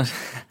fantastic, doesn't it?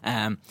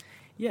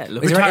 Yeah,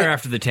 look, retire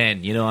after the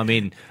 10. You know, I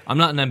mean, I'm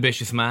not an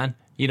ambitious man.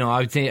 You know, I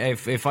would say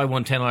if I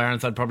won 10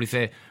 All-Irelands, I'd probably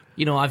say,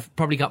 you know, I've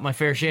probably got my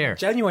fair share.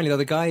 Genuinely though,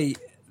 the guy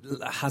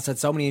has had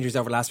so many injuries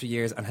over the last few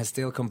years and has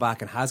still come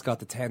back and has got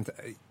the 10th.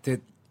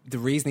 The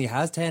reason he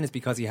has 10 is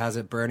because he has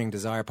a burning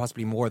desire,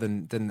 possibly more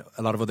than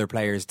a lot of other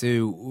players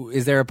do.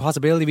 Is there a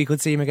possibility we could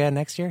see him again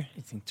next year?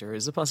 I think there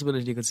is a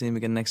possibility you could see him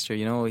again next year.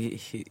 You know,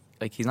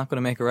 he's not going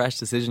to make a rash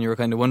decision. You were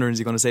kind of wondering, is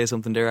he going to say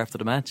something there after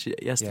the match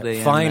yesterday?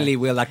 Yeah. Finally,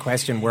 will that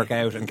question work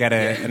out and get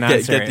an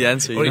answer? Get the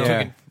answer. Only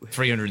took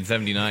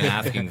 379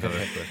 asking for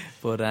it.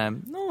 But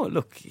no,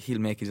 look, he'll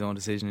make his own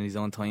decision in his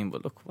own time.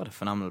 But look, what a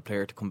phenomenal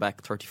player to come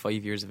back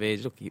 35 years of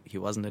age. Look, he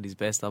wasn't at his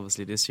best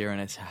obviously this year,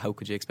 and how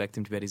could you expect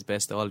him to be at his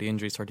best? All the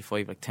injuries,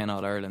 35, like 10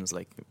 All-Irelands,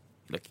 like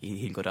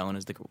he'll go down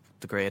as the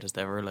greatest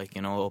ever, like,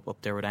 you know,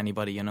 up there with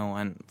anybody, you know.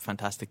 And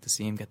fantastic to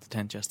see him get the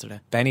 10th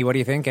yesterday. Benny, what do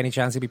you think? Any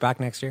chance he'll be back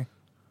next year?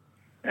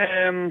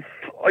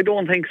 I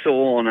don't think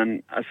so,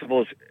 and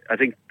I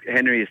think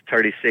Henry is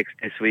 36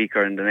 this week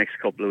or in the next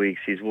couple of weeks.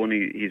 He's won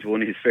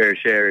his fair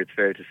share, it's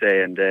fair to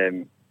say,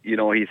 and you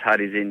know, he's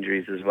had his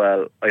injuries as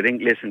well. I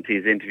think listening to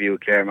his interview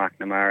with Claire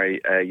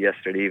McNamara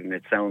yesterday evening,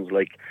 it sounds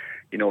like,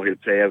 you know, he'll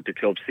play out the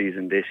club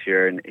season this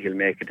year and he'll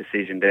make a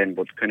decision then.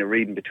 But kind of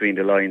reading between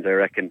the lines, I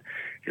reckon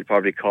he'll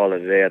probably call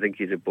it a day. I think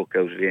he's a book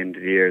out at the end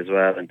of the year as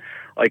well, and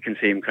I can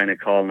see him kind of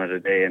calling it a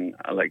day. And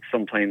like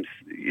sometimes,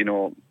 you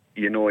know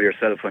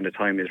yourself when the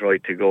time is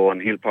right to go,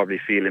 and he'll probably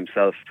feel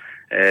himself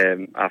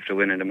after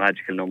winning the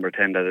magical number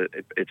 10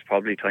 that it's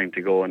probably time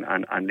to go and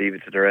leave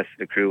it to the rest of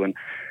the crew. And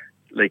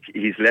like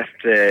he's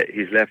left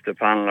the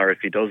panel, or if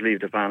he does leave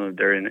the panel,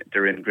 they're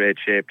in great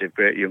shape. They've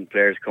great young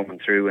players coming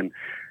through, and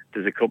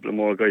there's a couple of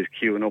more guys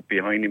queuing up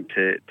behind him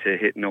to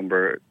hit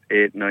number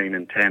 8, 9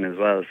 and 10 as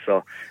well.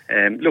 So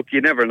look,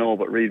 you never know,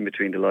 but reading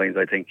between the lines,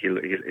 I think he'll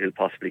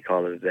possibly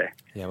call it a day.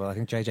 Yeah, well, I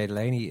think JJ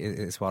Delaney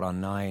is what,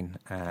 on 9.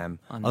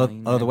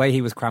 Although the way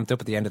he was cramped up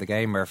at the end of the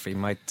game, Murphy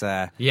might.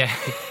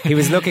 he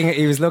was looking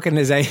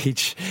his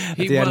age.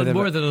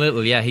 More than a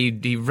little. Yeah,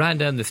 he ran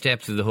down the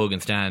steps of the Hogan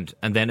stand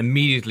and then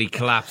immediately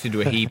collapsed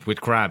into a heap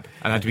with cramp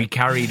and had to be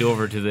carried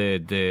over to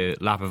the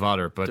lap of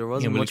honour. But there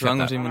wasn't much wrong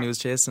with him when he was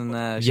chasing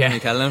Shane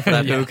McKellen for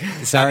that look.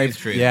 Sorry,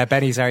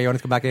 Benny. Sorry, you wanted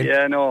to come back in?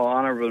 Yeah, no,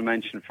 honourable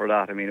mention for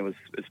that. I mean,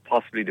 it's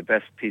possibly the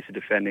best piece of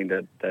defending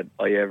that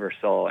I ever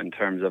saw in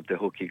terms of the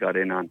hook he got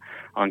in on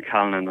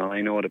Callanan. And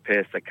I know the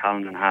pace that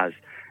Callanan has.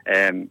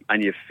 And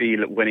you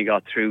feel when he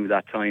got through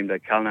that time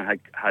that Callanan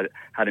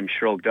had him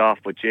shrugged off,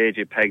 but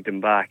JJ pegged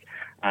him back.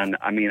 And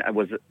I mean,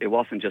 it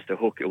wasn't just a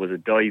hook; it was a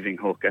diving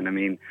hook. And I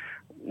mean,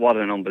 what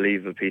an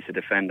unbelievable piece of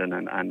defending.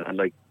 And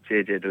like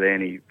JJ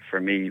Delaney, for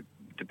me,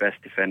 the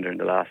best defender in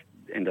the last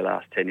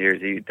 10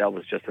 years. That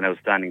was just an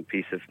outstanding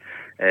piece of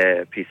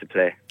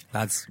play.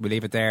 Lads, we'll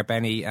leave it there.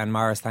 Benny and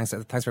Morris, thanks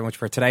very much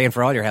for today and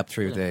for all your help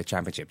through the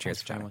championship.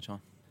 Cheers for chatting.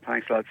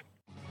 Thanks, lads.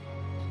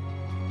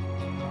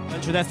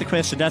 Well, sure, that's the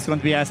question. That's going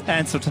to be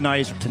answered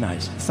tonight.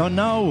 So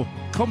now,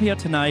 come here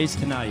tonight,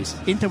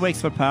 into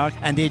Wexford Park,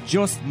 and they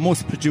just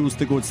must produce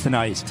the goods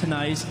tonight.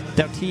 Tonight,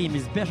 their team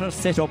is better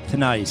set up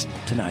tonight.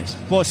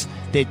 But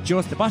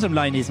the bottom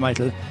line is,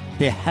 Michael,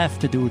 they have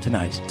to do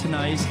tonight.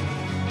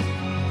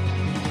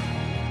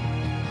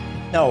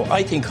 No,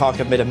 I think Cork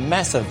have made a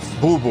massive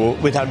boo-boo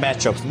with our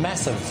matchups.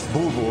 Massive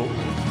boo-boo.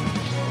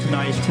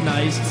 Tonight.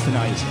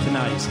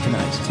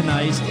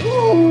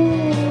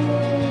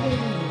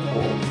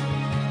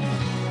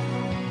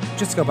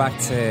 Just to go back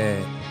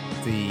to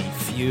the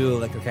fuel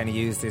that Kilkenny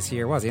used this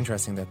year, it was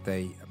interesting that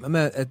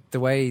the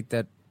way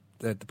that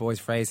the boys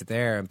phrased it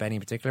there, and Benny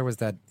in particular, was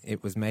that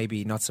it was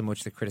maybe not so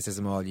much the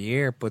criticism all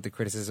year, but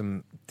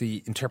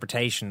the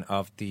interpretation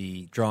of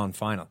the drawn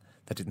final.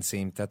 That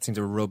seemed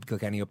to rub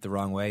Kilkenny up the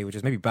wrong way, which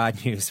is maybe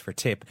bad news for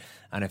Tip.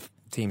 And if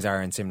teams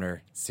are in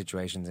similar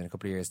situations in a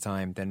couple of years'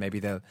 time, then maybe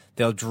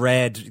they'll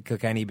dread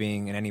Kilkenny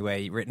being in any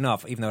way written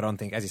off. Even though I don't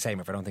think, as you say,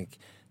 Murph, I don't think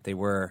they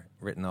were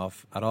written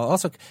off at all.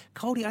 Also,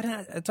 Cody, I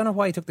don't know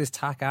why he took this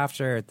tack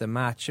after the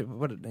match.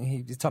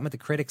 He's talking about the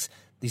critics.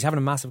 He's having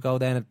a massive go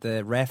then at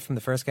the ref from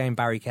the first game,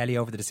 Barry Kelly,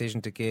 over the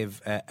decision to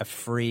give the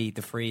free,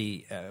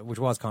 which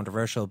was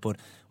controversial, but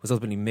was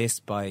ultimately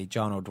missed by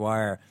John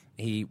O'Dwyer.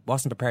 He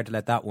wasn't prepared to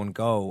let that one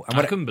go. And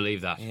I couldn't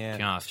believe that, to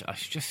be honest.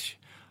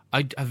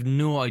 I have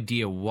no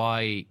idea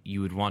why you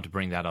would want to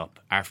bring that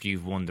up after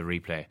you've won the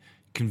replay.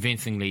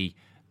 Convincingly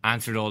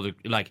answered all the...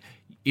 Like,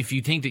 if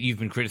you think that you've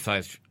been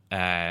criticised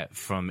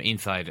from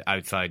inside,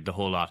 outside, the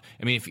whole lot,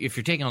 I mean, if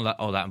you're taking all that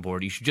on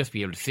board, you should just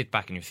be able to sit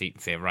back in your seat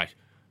and say, right,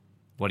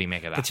 what do you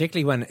make of that?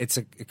 Particularly when it's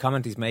a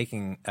comment he's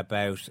making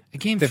about a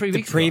game the 3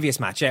 weeks previous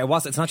ago. match. Yeah,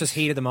 it's not just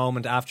heat of the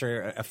moment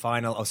after a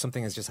final or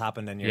something has just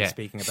happened and you're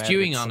speaking about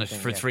stewing on it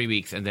for 3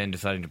 weeks and then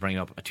deciding to bring it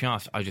up. To be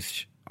honest,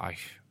 I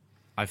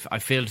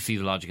fail to see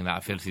the logic in that.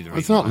 I fail to see the reason.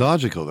 It's not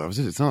logical, though, is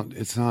it? It's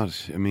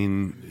not. I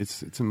mean,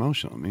 it's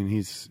emotional. I mean,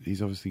 he's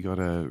obviously got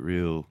a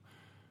real.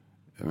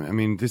 I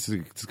mean, this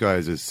guy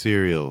is a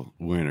serial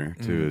winner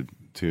to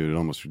an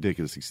almost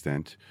ridiculous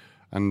extent.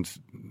 And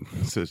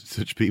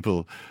such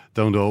people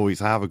don't always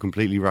have a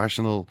completely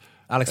rational.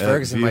 Alex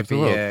Ferguson might be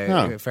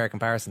a fair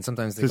comparison.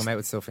 Sometimes they come out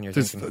with stuff and you're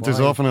thinking, there's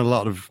often a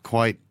lot of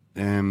quite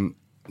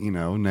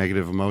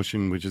negative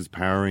emotion which is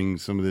powering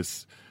some of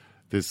this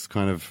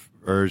kind of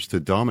urge to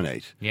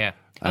dominate. Yeah,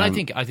 and I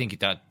think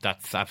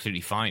that's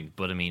absolutely fine.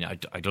 But I mean, I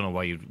don't know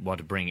why you'd want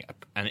to bring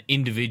an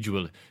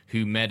individual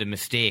who made a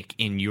mistake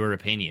in your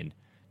opinion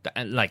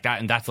like that,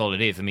 and that's all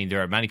it is. I mean,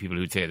 there are many people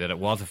who'd say that it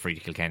was a free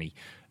to Kilkenny.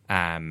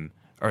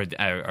 Or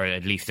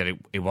at least that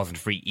it wasn't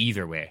free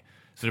either way.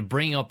 So to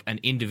bring up an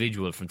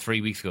individual from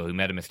 3 weeks ago who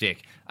made a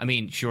mistake, I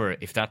mean, sure,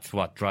 if that's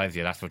what drives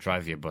you, that's what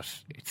drives you, but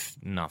it's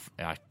not.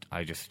 I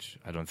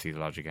don't see the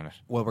logic in it.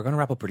 Well, we're going to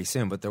wrap up pretty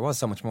soon, but there was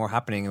so much more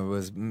happening. It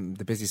was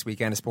the busiest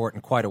weekend of sport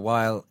in quite a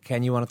while.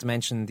 Ken, you wanted to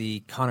mention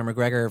the Conor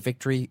McGregor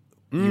victory.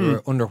 You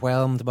were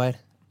underwhelmed by it?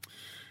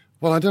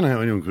 Well, I don't know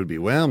how anyone could be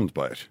whelmed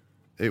by it.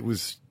 It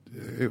was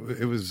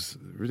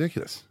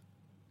ridiculous.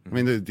 I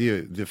mean,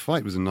 the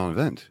fight was a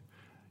non-event.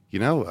 You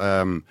know,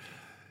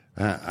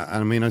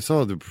 I mean, I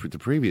saw the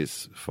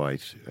previous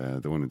fight,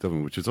 the one in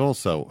Dublin, which was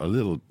also a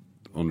little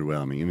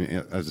underwhelming. I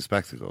mean, as a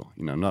spectacle,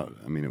 you know,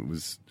 it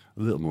was a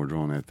little more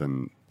drawn out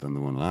than the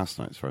one last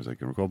night, as far as I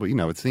can recall. But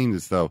it seemed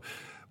as though,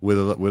 with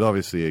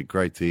obviously a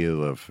great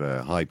deal of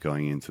hype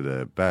going into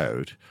the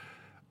bout,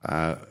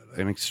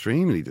 an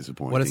extremely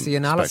disappointing. Well, it's the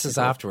analysis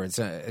spectacle. afterwards.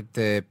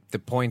 The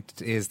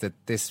point is that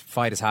this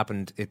fight has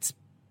happened. It's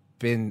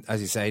been, as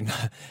you say,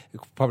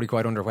 probably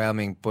quite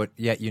underwhelming, but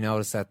yet you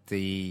notice that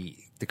the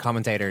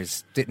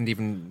commentators it didn't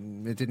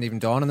even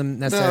dawn on them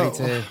necessarily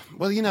to.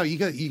 Well,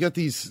 you got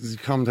these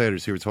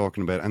commentators who are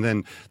talking about, and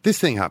then this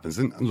thing happens.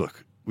 And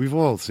look, we've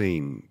all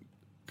seen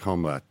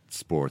combat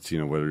sports,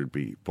 whether it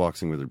be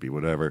boxing, whether it be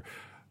whatever,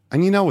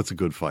 and what's a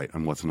good fight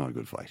and what's not a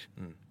good fight.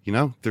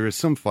 There are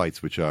some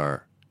fights which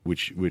are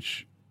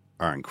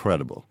are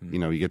incredible. You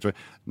know, you get to,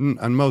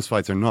 and most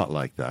fights are not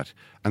like that.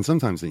 And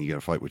sometimes then you get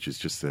a fight which is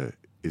just a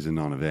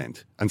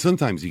non-event. And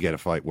sometimes you get a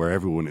fight where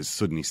everyone is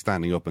suddenly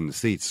standing up in the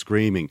seats,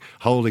 screaming,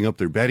 holding up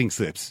their betting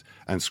slips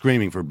and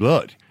screaming for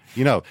blood.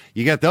 You know,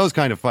 you get those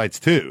kind of fights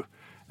too.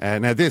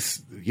 Now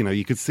this, you know,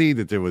 you could see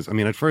that there was, I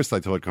mean, at first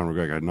I thought Conor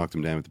McGregor had knocked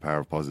him down with the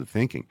power of positive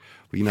thinking.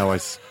 But, you know, I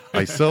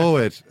saw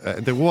it,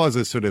 there was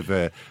a sort of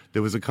there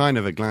was a kind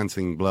of a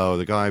glancing blow.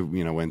 The guy,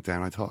 you know, went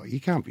down. I thought, you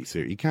can't be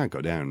serious. You can't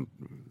go down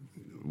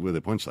with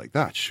a punch like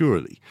that,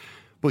 surely.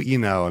 But, you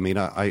know, I mean,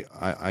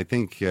 I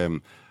think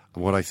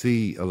what I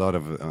see a lot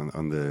of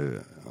on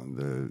the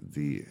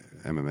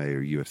MMA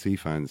or UFC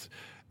fans,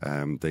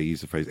 they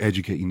use the phrase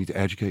educate. You need to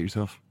educate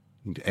yourself.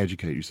 You need to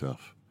educate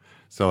yourself.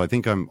 So I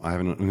think I have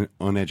an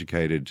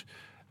uneducated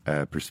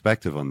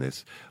perspective on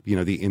this. You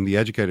know, in the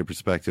educated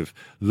perspective,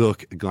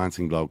 look, a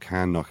glancing blow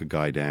can knock a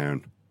guy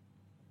down.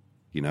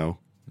 You know,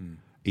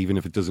 even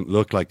if it doesn't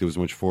look like there was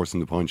much force in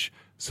the punch,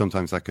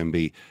 sometimes that can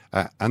be.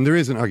 And there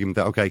is an argument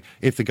that, okay,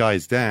 if the guy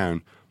is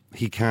down,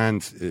 he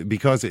can't,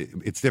 because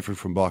it's different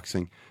from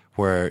boxing,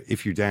 where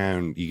if you're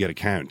down, you get a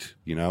count,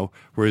 you know.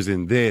 Whereas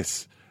in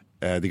this,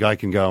 the guy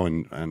can go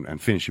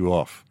and finish you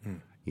off.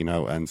 You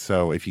know, and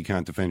so if you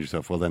can't defend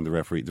yourself, well, then the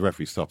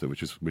referee stopped it,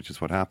 which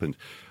is what happened.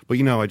 But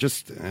you know, I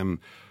just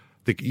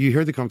you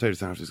hear the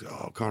commentators now say,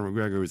 "Oh, Conor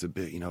McGregor is a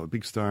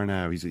big star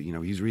now.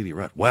 He's really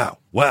right.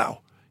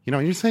 Wow. You know,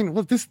 and you're saying,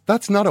 well,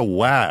 that's not a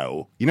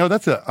wow. You know,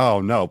 that's a oh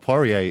no.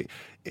 Poirier,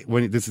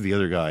 this is the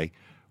other guy.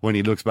 When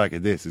he looks back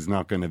at this, is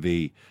not going to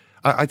be.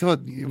 I thought,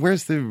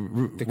 where's the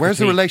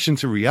relation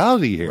to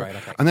reality here? Right,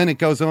 okay. And then it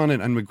goes on,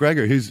 and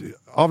McGregor, who's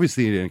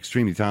obviously an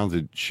extremely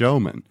talented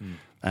showman.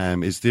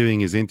 Is doing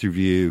his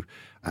interview,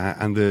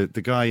 and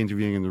the guy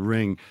interviewing in the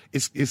ring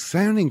is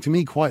sounding to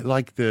me quite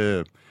like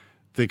the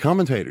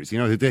commentators, you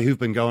know, who've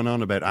been going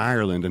on about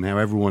Ireland and how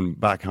everyone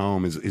back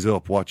home is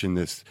up watching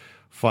this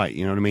fight.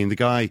 You know what I mean? The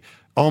guy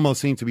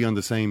almost seemed to be on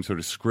the same sort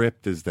of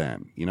script as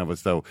them, you know,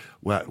 as though,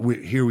 well,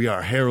 here we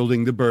are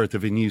heralding the birth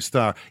of a new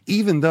star,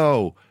 even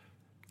though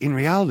in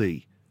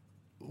reality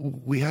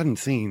we hadn't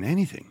seen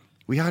anything.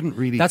 We hadn't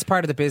really. That's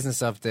part of the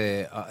business of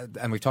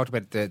and we've talked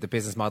about the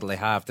business model they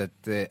have. That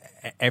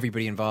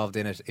everybody involved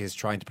in it is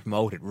trying to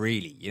promote it.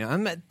 Really, you know,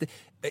 and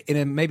in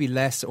a maybe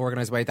less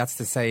organised way. That's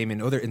the same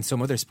in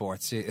some other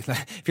sports. If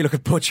you look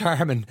at Butch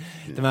Harmon,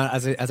 the man,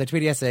 as I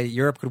tweeted yesterday,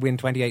 Europe could win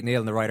 28-0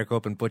 in the Ryder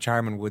Cup, and Butch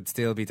Harmon would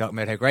still be talking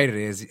about how great it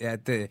is.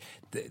 The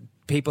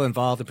people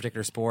involved in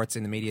particular sports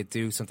in the media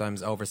do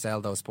sometimes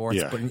oversell those sports,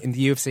 but in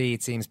the UFC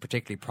it seems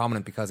particularly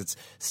prominent because it's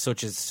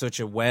such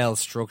a well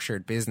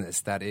structured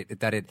business that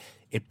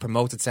it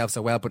promotes itself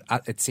so well, but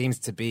it seems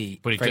to be.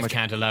 But it just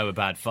can't allow a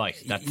bad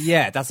fight.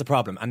 That's the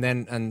problem.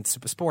 And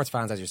sports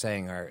fans, as you're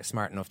saying, are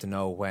smart enough to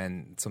know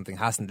when something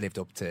hasn't lived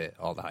up to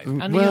all the hype.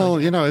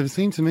 Well, you know, it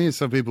seemed to me as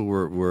some people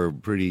were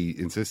pretty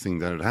insisting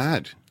that it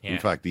had. Yeah. In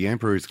fact, the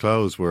Emperor's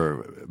clothes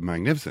were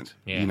magnificent.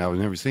 Yeah. You know, I've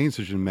never seen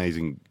such an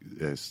amazing.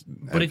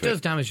 But it does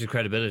damage the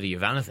credibility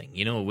of anything.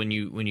 You know, when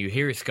you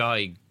hear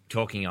Sky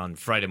talking on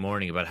Friday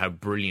morning about how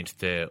brilliant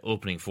the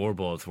opening four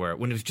balls were,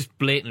 when it was just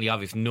blatantly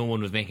obvious no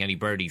one was making any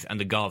birdies and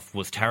the golf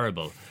was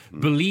terrible.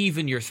 Believe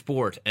in your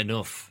sport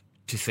enough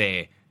to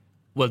say,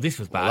 well, this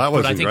was bad. Well,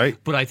 that wasn't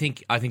great. But I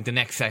think the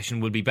next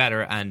session will be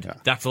better, and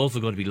that's also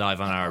going to be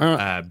live on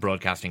our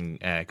broadcasting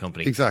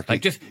company. Exactly.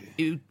 Like just.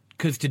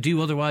 Because to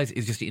do otherwise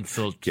is just to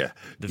insult the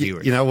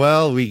viewers. You know,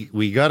 well,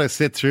 we got to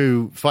sit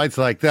through fights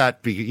like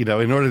that, you know,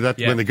 in order that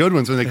when the good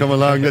ones, when they come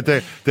along,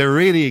 that they're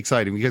really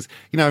exciting. Because,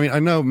 you know, I mean, I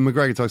know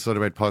McGregor talks a lot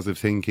about positive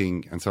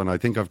thinking and so on. I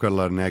think I've got a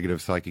lot of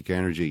negative psychic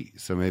energy.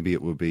 So maybe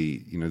it would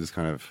be, you know, this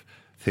kind of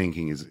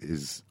thinking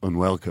is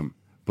unwelcome.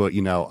 But,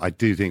 you know, I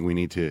do think we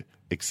need to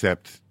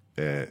accept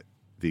the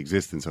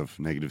existence of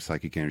negative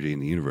psychic energy in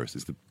the universe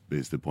is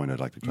the point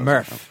I'd like to close.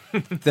 Murph,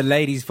 the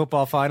ladies'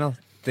 football final.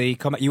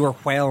 You were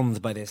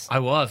whelmed by this. I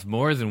was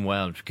more than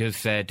whelmed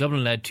because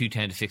Dublin led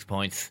 2-10 to 6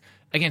 points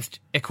against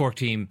a Cork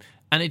team,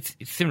 and it's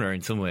similar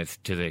in some ways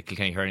to the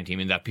Kilkenny hurling team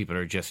in that people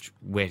are just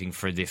waiting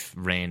for this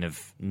reign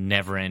of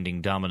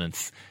never-ending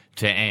dominance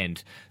to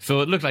end. So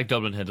it looked like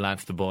Dublin had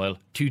lanced the boil,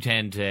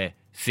 2-10 to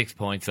 6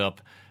 points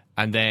up,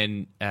 and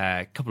then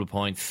a couple of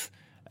points.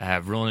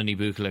 Ronan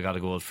Ibukala got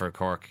a goal for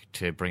Cork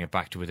to bring it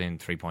back to within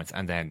 3 points,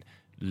 and then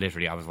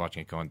literally, I was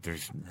watching it going,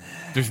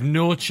 there's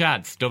no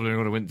chance Dublin are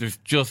going to win. There's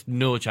just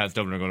no chance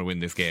Dublin are going to win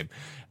this game.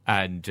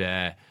 And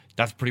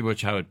that's pretty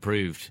much how it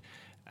proved,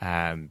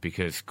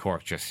 because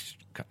Cork just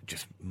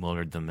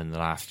mullered them in the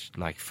last,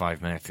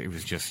 5 minutes. It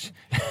was just...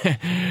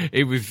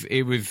 it was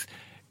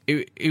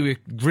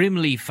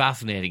grimly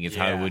fascinating is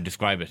how I would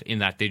describe it, in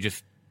that they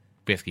just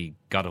basically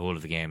got a hold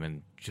of the game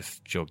and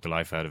just choked the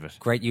life out of it.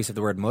 Great use of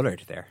the word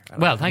mullered there.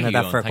 Well, thank you.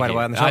 That for quite a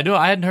while on the show. I know,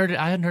 I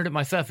hadn't heard it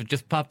myself. It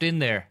just popped in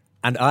there.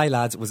 And I,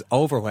 lads, was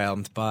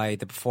overwhelmed by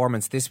the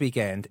performance this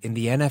weekend in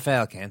the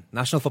NFL, Ken,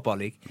 National Football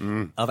League,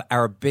 of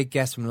our big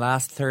guest from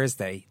last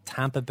Thursday,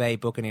 Tampa Bay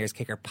Buccaneers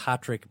kicker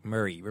Patrick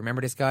Murray.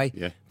 Remember this guy?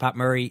 Yeah. Pat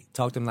Murray,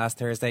 talked to him last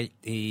Thursday.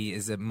 He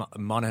is a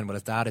Monaghan. Well,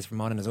 his dad is from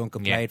Monaghan. His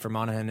uncle played for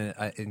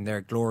Monaghan in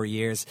their glory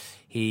years.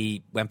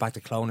 He went back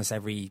to Clonus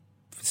every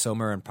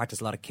summer and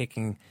practiced a lot of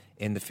kicking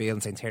in the field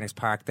in St. Tierna's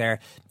Park there.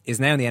 Is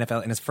now in the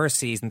NFL in his first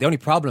season. The only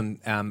problem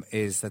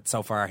is that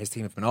so far his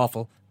team have been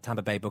awful.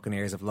 Tampa Bay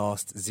Buccaneers had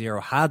lost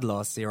 0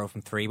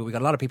 from 3, but we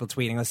got a lot of people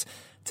tweeting us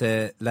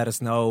to let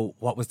us know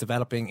what was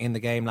developing in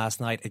the game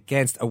last night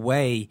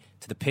away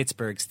to the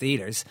Pittsburgh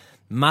Steelers.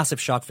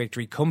 Massive shock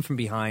victory, come from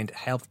behind,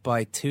 helped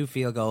by 2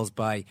 field goals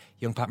by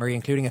young Pat Murray,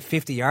 including a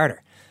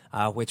 50-yarder.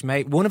 Which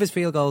one of his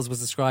field goals was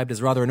described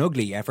as rather an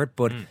ugly effort,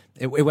 but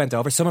it went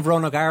over. Some of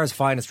Ron O'Gara's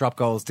finest drop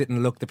goals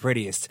didn't look the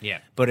prettiest,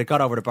 but it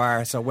got over the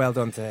bar, so well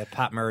done to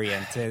Pat Murray.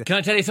 And can I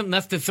tell you something?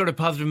 That's the sort of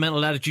positive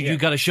mental attitude you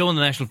got to show in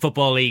the National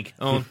Football League,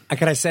 Owen. And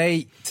can I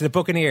say to the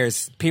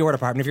Buccaneers PR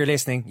department, if you're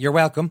listening, you're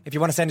welcome. If you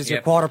want to send us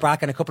your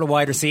quarterback and a couple of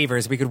wide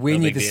receivers, we could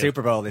win you the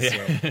Super Bowl this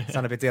year. It's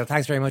not a big deal.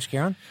 Thanks very much,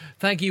 Kieran.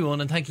 Thank you,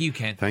 Owen, and thank you,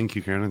 Ken. Thank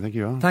you, Kieran, and thank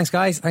you all. Thanks,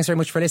 guys. Thanks very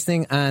much for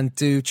listening, and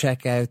do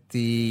check out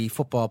the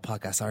football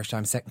podcast, Irish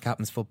Times Second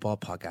Captain's Football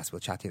Podcast. We'll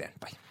chat to you then.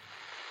 Bye.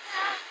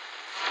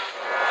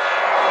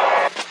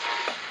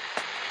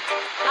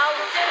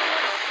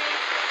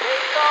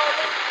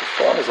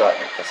 What form is that?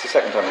 That's the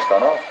second time it's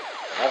gone off.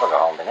 They never go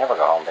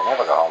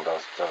home,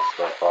 those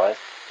boys.